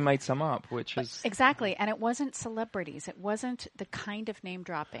he also made some up, which is... Exactly, and it wasn't celebrities. It wasn't the kind of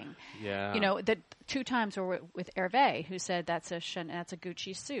name-dropping. Yeah. The 2 times were with Hervé, who said that's a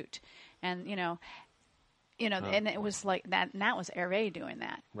Gucci suit. And, and it was like that, and that was Hervé doing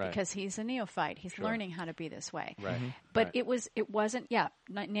that. Right. Because he's a neophyte. He's learning how to be this way. Right. Mm-hmm. But it wasn't,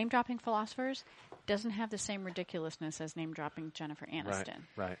 name-dropping philosophers doesn't have the same ridiculousness as name-dropping Jennifer Aniston.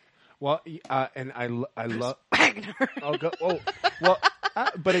 Right. Well, and I love Wagner.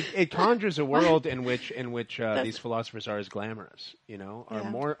 But it conjures a world in which these philosophers are as glamorous, are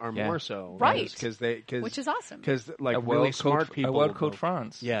more so, right? Which is awesome. Because really smart people, a world called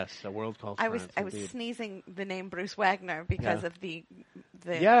France. Yes, a world called France. I was sneezing the name Bruce Wagner because of the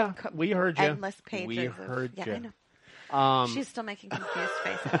we heard you. Endless pages. We heard you. I know. She's still making confused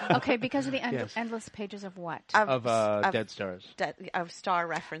faces. Okay, because of the endless pages of what? Of Dead Stars. Of star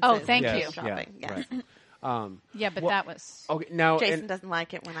references. Oh, thank you. Yes. Right. But that was... Okay, now... Jason doesn't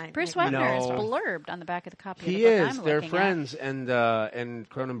like it when I... Bruce Wagner is blurbed on the back of the copy of the book He is. I'm They're looking friends, and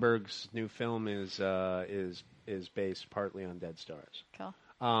Cronenberg's new film is based partly on Dead Stars. Cool.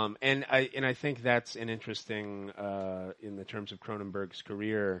 And I think that's an interesting, in the terms of Cronenberg's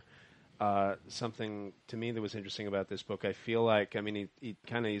career, something to me that was interesting about this book. I feel like, he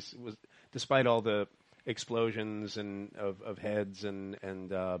kind of was, despite all the explosions and of heads and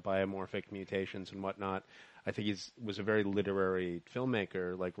biomorphic mutations and whatnot, I think he was a very literary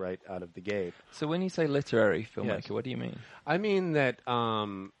filmmaker, like right out of the gate. So when you say literary filmmaker, what do you mean? I mean that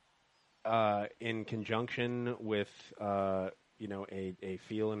in conjunction with a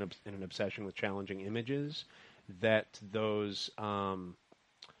feel and an obsession with challenging images that those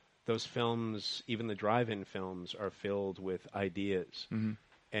films, even the drive-in films, are filled with ideas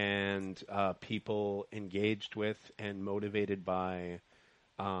and people engaged with and motivated by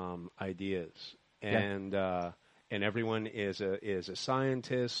ideas, and everyone is a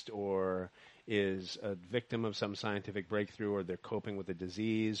scientist or is a victim of some scientific breakthrough, or they're coping with a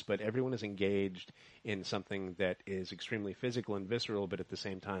disease, but everyone is engaged in something that is extremely physical and visceral, but at the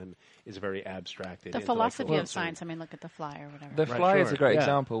same time is very abstracted. The philosophy of science. I mean, look at The Fly or whatever. The Fly is a great Yeah.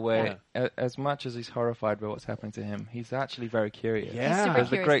 example where, as much as he's horrified by what's happening to him, he's actually very curious. Yeah. He's super There's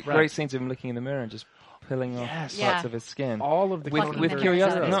the curious. great scenes of him looking in the mirror and just peeling off parts Yeah. of his skin. All of the with Cronenberg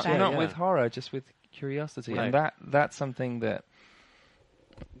curiosity, heroes. not with horror, just with curiosity, Right. and that's something that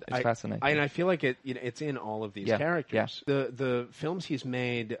is fascinating. And I feel like it's in all of these characters. Yeah. The films he's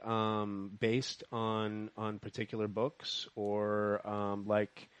made based on particular books, or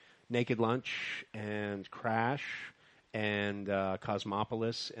like Naked Lunch and Crash and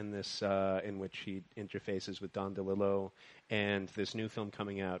Cosmopolis, in this in which he interfaces with Don DeLillo, and this new film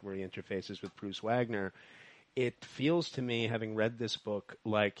coming out where he interfaces with Bruce Wagner. It feels to me, having read this book,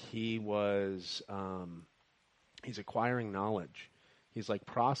 like he was he's acquiring knowledge. He's like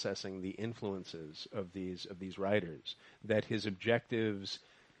processing the influences of these writers. That his objectives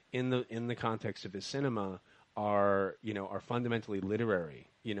in the context of his cinema are fundamentally literary.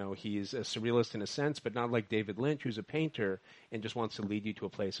 He's a surrealist in a sense, but not like David Lynch, who's a painter and just wants to lead you to a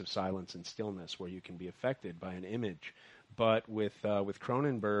place of silence and stillness where you can be affected by an image. But with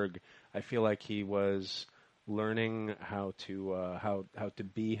Cronenberg, I feel like he was learning how to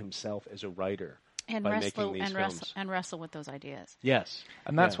be himself as a writer. And by wrestle making these films. and wrestle with those ideas. Yes,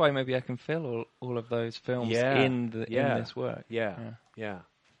 and that's why maybe I can feel all of those films in this work. And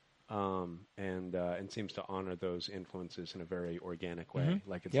seems to honor those influences in a very organic way.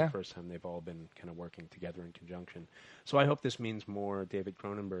 Like it's the first time they've all been kind of working together in conjunction. So I hope this means more David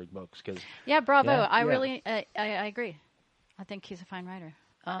Cronenberg books. Bravo. Yeah. I really, I agree. I think he's a fine writer.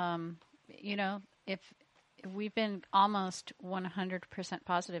 If we've been almost 100%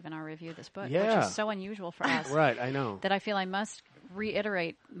 positive in our review of this book, which is so unusual for us. Right, I know. That I feel I must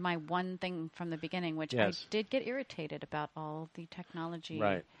reiterate my one thing from the beginning, which I did get irritated about all the technology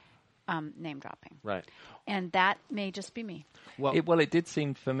name dropping. Right. And that may just be me. Well, it did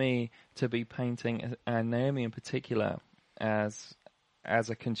seem for me to be painting Naomi in particular as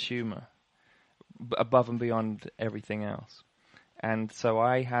a consumer, above and beyond everything else. And so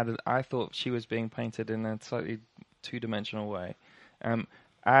I thought she was being painted in a slightly two-dimensional way.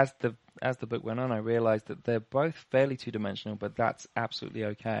 As the book went on, I realized that they're both fairly two-dimensional, but that's absolutely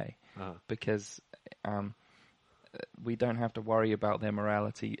okay because we don't have to worry about their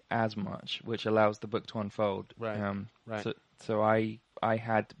morality as much, which allows the book to unfold. Right. Right. So I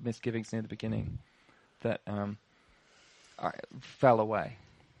had misgivings near the beginning that I fell away.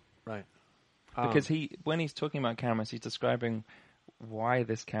 Right. Because when he's talking about cameras, he's describing why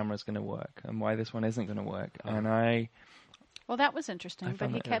this camera is going to work and why this one isn't going to work. And well, that was interesting,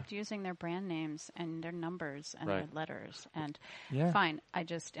 but he kept using their brand names and their numbers and their letters. And fine, I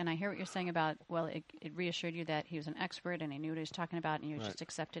hear what you're saying about, well, it reassured you that he was an expert and he knew what he was talking about and you just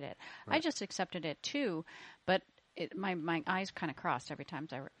accepted it. Right. I just accepted it too, but my eyes kind of crossed every time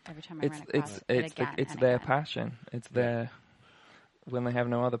I ran across it. It's their passion. It's their... When they have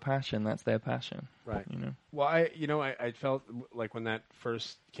no other passion, that's their passion. Right. Well, I felt like when that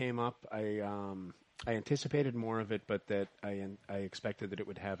first came up, I anticipated more of it, but that I expected that it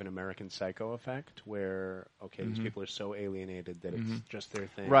would have an American Psycho effect, where these people are so alienated that it's just their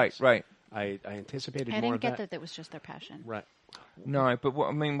thing. Right. I anticipated more of that. I didn't get that was just their passion. Right. No, but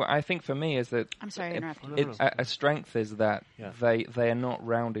what I think for me is that... I'm sorry to interrupt. A strength is that they are not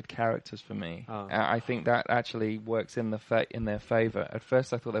rounded characters for me. I think that actually works in their favor. At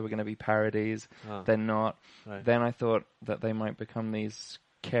first I thought they were going to be parodies. They're not. Right. Then I thought that they might become these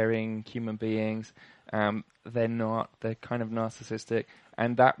caring human beings. They're not. They're kind of narcissistic.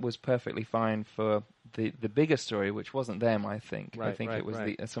 And that was perfectly fine for the bigger story, which wasn't them, I think. Right, I think it was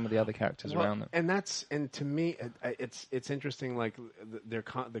some of the other characters around them. And to me, it's interesting, like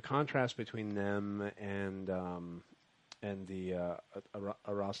the contrast between them and the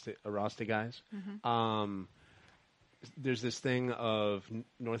Arasti guys. Mm-hmm. There's this thing of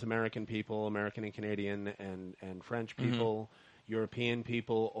North American people, American and Canadian and French people, European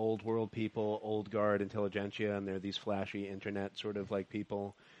people, old world people, old guard intelligentsia, and they're these flashy internet sort of like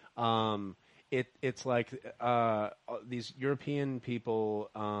people. It's like these European people,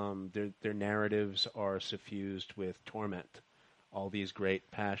 their narratives are suffused with torment, all these great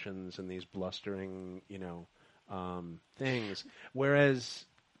passions and these blustering, things. Whereas,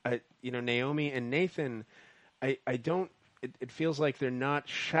 Naomi and Nathan, I don't. It feels like they're not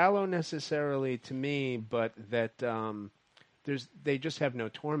shallow necessarily to me, but that they just have no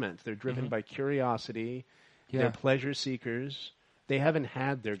torment. They're driven by curiosity. Yeah. They're pleasure seekers. They haven't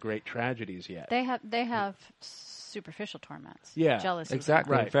had their great tragedies yet. They have superficial torments. Yeah, Jealousy.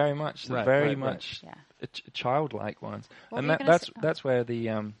 Exactly, Right. very much, Right, very right, much Yeah. childlike ones. What And were you gonna say? that's where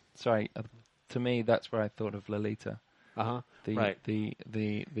the to me that's where I thought of Lolita. The Right.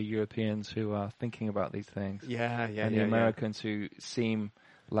 the Europeans who are thinking about these things. Yeah, yeah, And yeah. the Americans who seem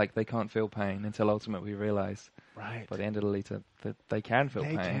like they can't feel pain until ultimately we realize Right. by the end of Lolita that they can feel They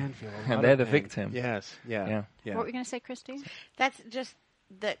pain. can feel a lot and of they're the pain. victim. Yes. Yeah. Yeah. Yeah. What were you going to say, Christy? That's just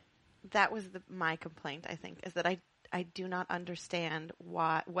that was my complaint, I think, is that I do not understand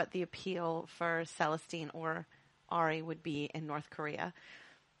what the appeal for Celestine or Ari would be in North Korea.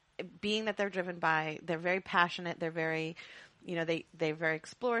 Being that they're very passionate, they're very, they're very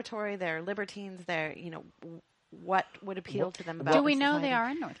exploratory, they're libertines, they're, what would appeal to them about Do we the know society? they are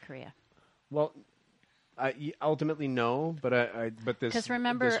in North Korea? Well, ultimately no, but but this Because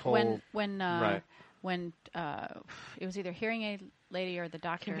remember this whole, when right. it was either hearing aid lady or the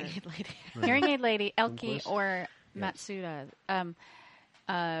doctor, Hearing aid lady. hearing aid lady Elki Lindquist? or Matsuda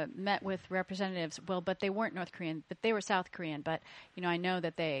met with representatives. Well, but they weren't North Korean, but they were South Korean. But I know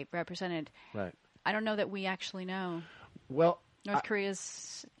that they represented. right. I don't know that we actually know Well, North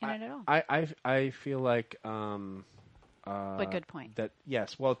Korea's in it at all. I feel like But good point. that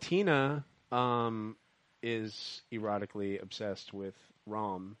yes. Well, Tina is erotically obsessed with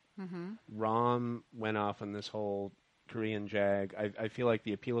Rom. Mm-hmm. Rom went off on this whole Korean jag. I feel like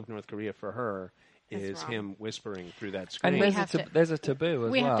the appeal of North Korea for her is Rom. him whispering through that screen. And We have there's a taboo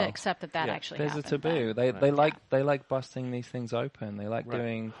as We well. have to accept that Yeah. actually There's a happened. taboo. They like busting these things open. They like Right.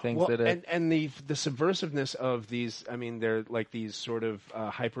 doing things Well, that are and the subversiveness of these. I mean, they're like these sort of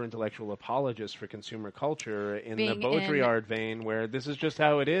hyper intellectual apologists for consumer culture in the Being Baudrillard vein, where this is just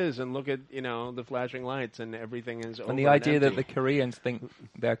how it is, and look at the flashing lights, and everything is. and the idea that the Koreans think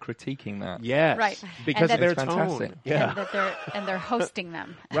they're critiquing that. yes, Right. because And of that- their It's fantastic. tone. Yeah, And that they're hosting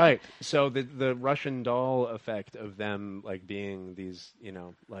them. right. So the Russian doll effect of them like being these,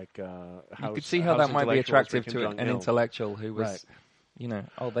 how You could see how that might be attractive to an intellectual who was,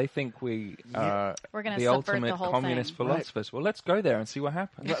 they think we are We're gonna the subvert ultimate the whole communist thing. philosophers. Well, let's go there and see what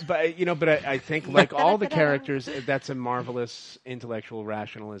happens. But I think like all the characters, that's a marvelous intellectual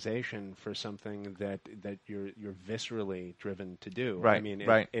rationalization for something that you're viscerally driven to do. I Right, mean,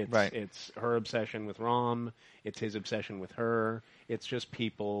 right. It's her obsession with Rom. It's his obsession with her. It's just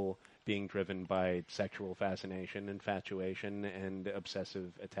people being driven by sexual fascination, infatuation, and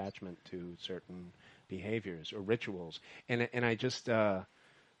obsessive attachment to certain behaviors or rituals. And I just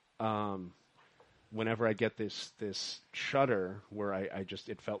whenever I get this shudder where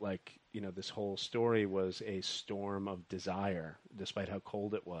it felt like this whole story was a storm of desire, despite how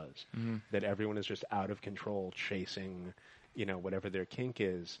cold it was, that everyone is just out of control chasing whatever their kink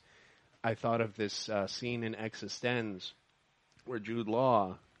is. I thought of this scene in Existenz where Jude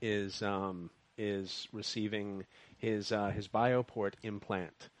Law is receiving his Bioport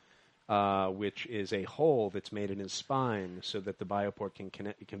implant, which is a hole that's made in his spine so that the Bioport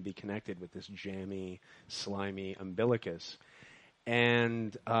can be connected with this jammy, slimy umbilicus.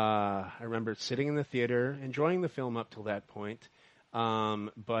 And I remember sitting in the theater, enjoying the film up till that point,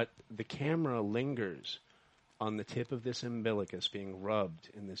 but the camera lingers on the tip of this umbilicus being rubbed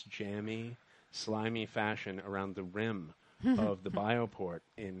in this jammy, slimy fashion around the rim of the Bioport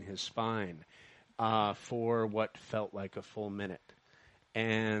in his spine for what felt like a full minute.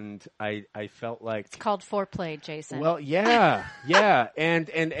 And I felt like... It's called foreplay, Jason. Well, yeah, yeah. And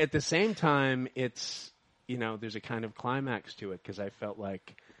at the same time, it's, there's a kind of climax to it because I felt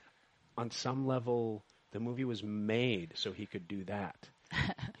like on some level the movie was made so he could do that.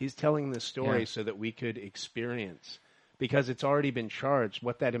 He's telling the story so that we could experience, because it's already been charged,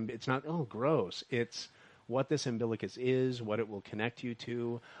 what that... It's not, oh, gross. It's what this umbilicus is, what it will connect you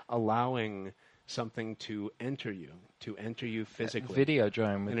to, allowing something to enter you physically.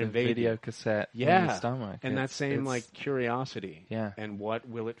 Videodrome with And a invade video you. cassette in Yeah, your stomach. and that It's- same it's- curiosity. Yeah. And what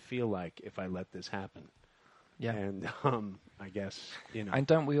will it feel like if I let this happen? Yeah. And I guess And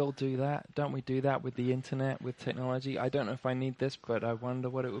don't we all do that? Don't we do that with the internet, with technology? I don't know if I need this, but I wonder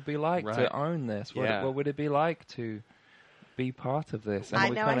what it would be like Right. to own this. Yeah. What would it be like to be part of this? I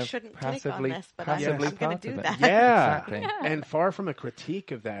we know kind I of shouldn't click on passively, this, but passively I'm going part to do of it. that. yeah. Exactly. And far from a critique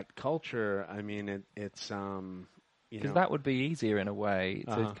of that culture, I mean it's Because that would be easier in a way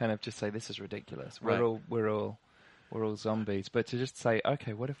to Uh-huh. kind of just say this is ridiculous. Right. We're all we're all zombies, but to just say,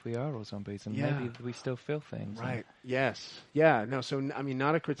 okay, what if we are all zombies, and Yeah. maybe we still feel things. Right. Yes. Yeah. No. So I mean,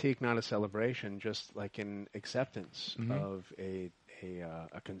 not a critique, not a celebration, just like an acceptance of a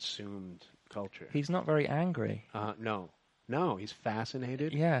consumed culture. He's not very angry. No. He's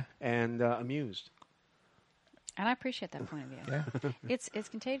fascinated. Yeah. And amused. And I appreciate that point of view. Yeah. It's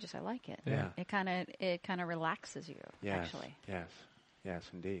contagious. I like it. Yeah. It kind of relaxes you. Yes. Actually. Yes,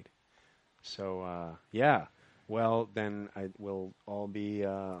 indeed. So yeah. Well, then we'll all be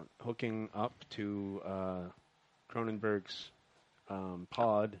hooking up to Cronenberg's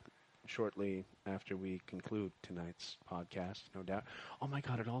pod shortly after we conclude tonight's podcast, no doubt. Oh my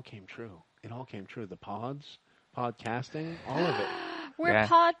God, it all came true. It all came true. The pods, podcasting, all of it. We're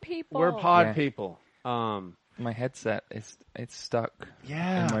pod people. We're pod Yeah. people. My headset it's stuck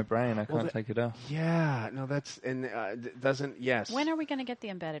Yeah. in my brain. I Well, can't take it off. Yeah. No, that's and doesn't. Yes. When are we going to get the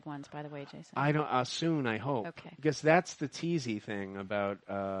embedded ones, by the way, Jason? I don't. Soon, I hope. Okay. Because that's the teasy thing about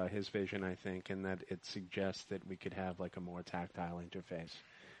his vision, I think, in that it suggests that we could have like a more tactile interface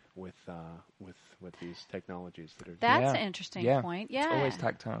with these technologies that are. That's Yeah. an interesting Yeah. point. Yeah. It's always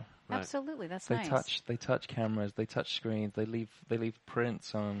tactile. Right. Absolutely. That's They nice. touch cameras, they touch screens, they leave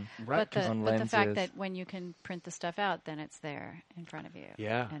prints on. Right. But on the fact lenses. that when you can print the stuff out, then it's there in front of you.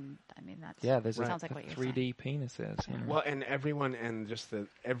 Yeah. And I mean that's There's sounds like what you're saying. 3D penises. You know? Well, and everyone, and just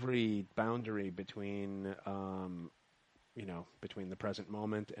every boundary between, between the present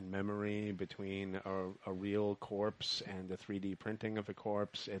moment and memory, between a real corpse and the 3D printing of a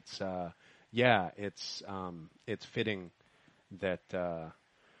corpse. It's fitting that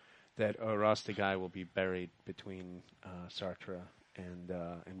Rastigui will be buried between Sartre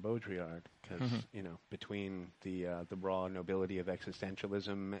and Baudrillard, because between the raw nobility of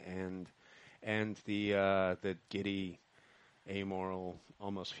existentialism and the giddy, amoral,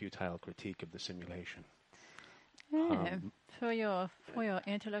 almost futile critique of the simulation. Yeah, for your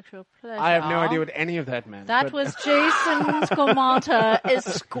intellectual pleasure. I have no idea what any of that meant. That but was Jason Scomanta,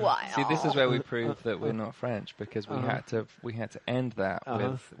 Esquire. See, this is where we prove that we're not French, because we had to end that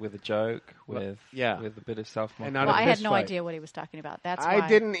with a joke, with a bit of self. And Well, not a I had fist no fight. idea what he was talking about. That's I why.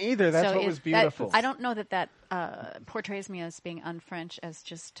 didn't either. That's So what was beautiful. I don't know that portrays me as being un-French, as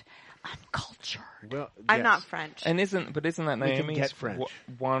just uncultured. Well, I'm yes. not French. And isn't that We can Naomi's get French.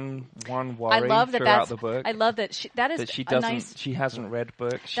 one I worry love that. throughout the book? I love that. That is that she a doesn't. nice. She hasn't read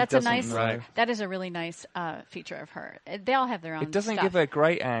books. She That's a doesn't nice. know. Right. That is a really nice feature of her. They all have their own. It doesn't stuff. give her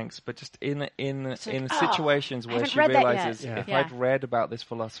great angst, but just in situations I where haven't she read that yet. realizes Yeah. if Yeah. I'd read about this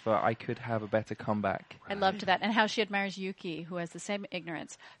philosopher, I could have a better comeback. I loved that, and how she admires Yuki, who has the same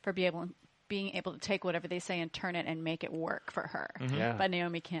ignorance, for being able to take whatever they say and turn it and make it work for her. Yeah. But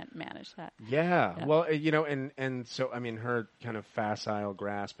Naomi can't manage that. Yeah. Yeah. Well, and so, I mean, her kind of facile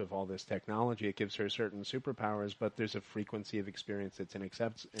grasp of all this technology, it gives her certain superpowers, but there's a frequency of experience that's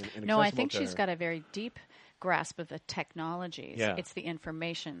inaccessible. No, I think to she's her. got a very deep grasp of the technologies. Yeah. It's the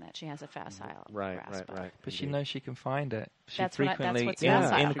information that she has a facile Right. grasp of. But she Indeed. knows she can find it. She That's frequently what's in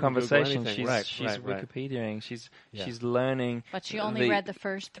facile. She a can conversation. Google She's anything. Right. Wikipediaing. She's Yeah. she's learning. But she only read the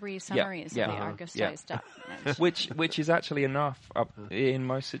first 3 summaries yeah, of the uh-huh, Argus yeah. stuff. which is actually enough in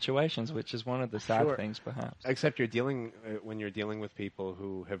most situations, which is one of the sad Sure. things, perhaps. Except you're dealing when you're dealing with people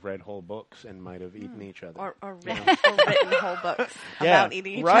who have read whole books and might have eaten each other. Or written whole books Yeah, about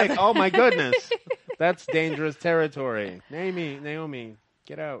eating each right. other. Oh my goodness, that's dangerous territory. Naomi,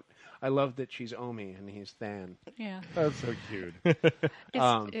 get out. I love that she's Omi and he's Than. Yeah. That's so cute.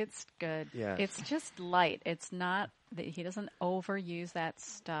 It's good. yes. It's just light. It's not that he doesn't overuse that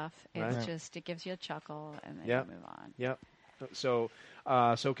stuff. It's Right. just it gives you a chuckle and then Yep. you move on. Yep. So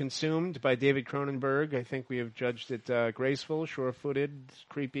Consumed by David Cronenberg. I think we have judged it graceful, sure-footed,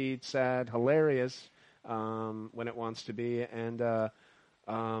 creepy, sad, hilarious when it wants to be, and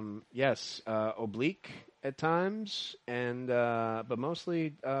yes, oblique at times, and but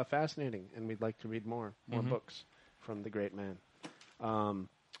mostly fascinating. And we'd like to read more books from the great man.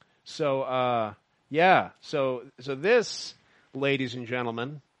 So this, ladies and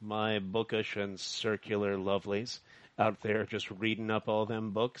gentlemen, my bookish and circular lovelies out there just reading up all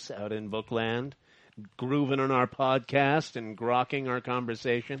them books out in Bookland, grooving on our podcast and grokking our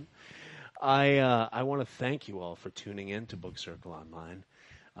conversation. I want to thank you all for tuning in to Book Circle Online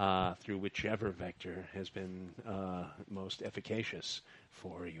through whichever vector has been most efficacious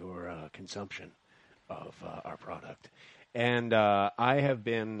for your consumption of our product. And I have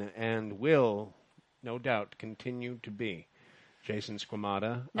been and will, no doubt, continue to be Jason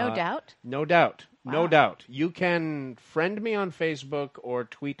Scomanta. No doubt? No doubt. No Wow. doubt. You can friend me on Facebook or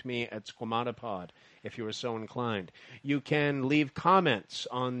tweet me at ScomataPod. if you are so inclined. You can leave comments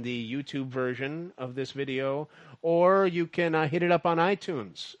on the YouTube version of this video, or you can hit it up on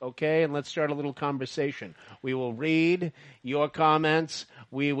iTunes, okay? And let's start a little conversation. We will read your comments.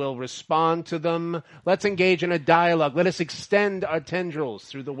 We will respond to them. Let's engage in a dialogue. Let us extend our tendrils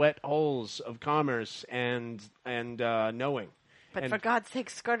through the wet holes of commerce and knowing. But And- for God's sake,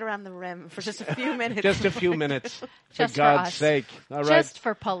 skirt around the rim for just a few minutes. Just a few minutes, for Just for God's us. sake. All right, Just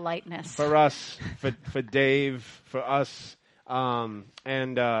for politeness. for us, for Dave, for us.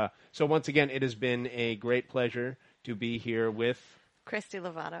 So once again, it has been a great pleasure to be here with. Christy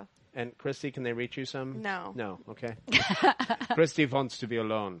Lovato. And Christy, can they reach you some? No. No, okay. Christy wants to be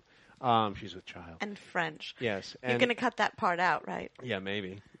alone. She's with child. And French. Yes. You're And going to cut that part out, right? yeah,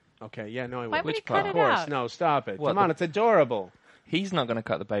 maybe. Okay, yeah, no, I will. Why would you Which cut part? Of it course, out? no, stop it. What, Come on, the- it's adorable. He's not going to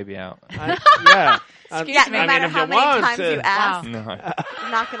cut the baby out. Yeah. Excuse Yeah, me. no I mean, matter if how you many want times to- you ask, No.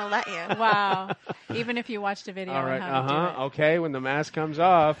 I'm not going to let you. Wow. Even if you watched a video All right, on how to do it. Okay, when the mask comes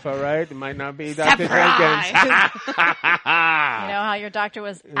off, all right, it might not be Dr. Surprise! Jenkins. You know how your doctor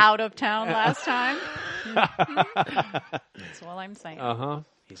was out of town last time? That's all I'm saying.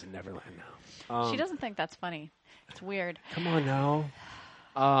 He's in Neverland now. She doesn't think that's funny. It's weird. Come on now.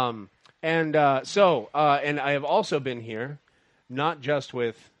 And I have also been here, not just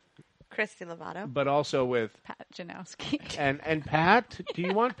with, Christy Lovato. but also with, Pat Janowski. and Pat, do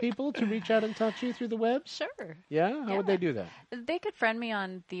you want people to reach out and touch you through the web? Sure. Yeah? How would they do that? They could friend me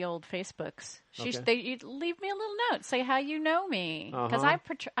on the old Facebooks. Okay. You'd leave me a little note, say how you know me, because I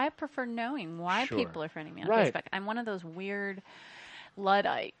prefer knowing why Sure. people are friending me on Right. Facebook. I'm one of those weird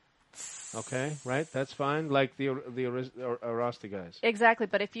Luddites. Okay, right, that's fine. Like the Arista guys. Exactly,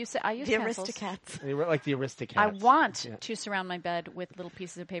 but if you say I use The pencils, Aristocats. They were like the Aristocats. I want Yeah. to surround my bed with little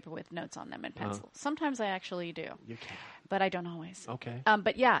pieces of paper with notes on them and pencils. Sometimes I actually do, You can. but I don't always. Okay,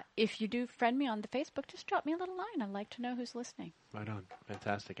 But yeah, if you do friend me on the Facebook, just drop me a little line. I'd like to know who's listening. right on.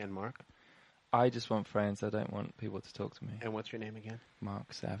 Fantastic. And Mark? I just want friends. I don't want people to talk to me. And what's your name again?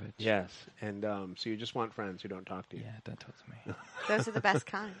 Mark Savage. Yes. And so you just want friends who don't talk to you. Yeah, don't talk to me. Those are the best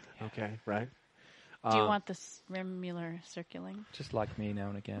kind. Okay, right. Do you want this Remular circling? Just like me now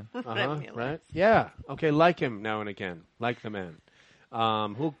and again. Remulous. Right? Yeah. Okay, like him now and again. Like the man.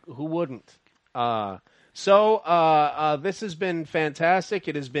 Who wouldn't? This has been fantastic.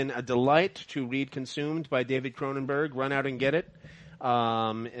 It has been a delight to read Consumed by David Cronenberg. Run out and get it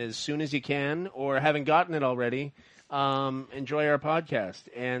as soon as you can, or having gotten it already, enjoy our podcast.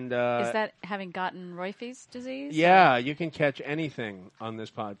 And Is that having gotten Roife's disease? yeah, you can catch anything on this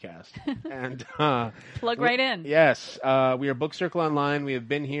podcast. And Plug right in. yes, we are Book Circle Online. We have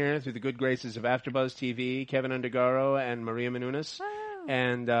been here through the good graces of AfterBuzz TV, Kevin Undergaro and Maria Menounos.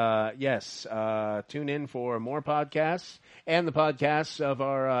 And yes, tune in for more podcasts and the podcasts of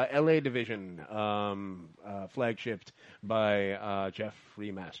our LA division, flagshipped by Jeff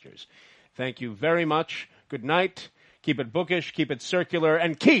Remasters. Thank you very much. Good night. Keep it bookish, keep it circular,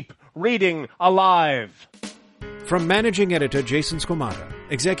 and keep reading alive. From managing editor Jason Squamata,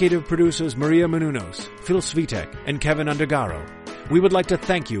 executive producers Maria Menounos, Phil Svitek, and Kevin Undergaro, we would like to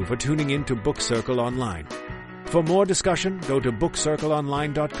thank you for tuning in to Book Circle Online. For more discussion, go to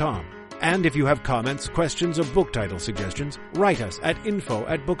bookcircleonline.com. And if you have comments, questions, or book title suggestions, write us at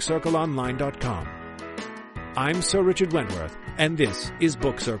info@bookcircleonline.com. I'm Sir Richard Wentworth, and this is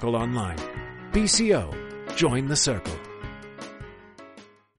Book Circle Online. BCO, join the circle.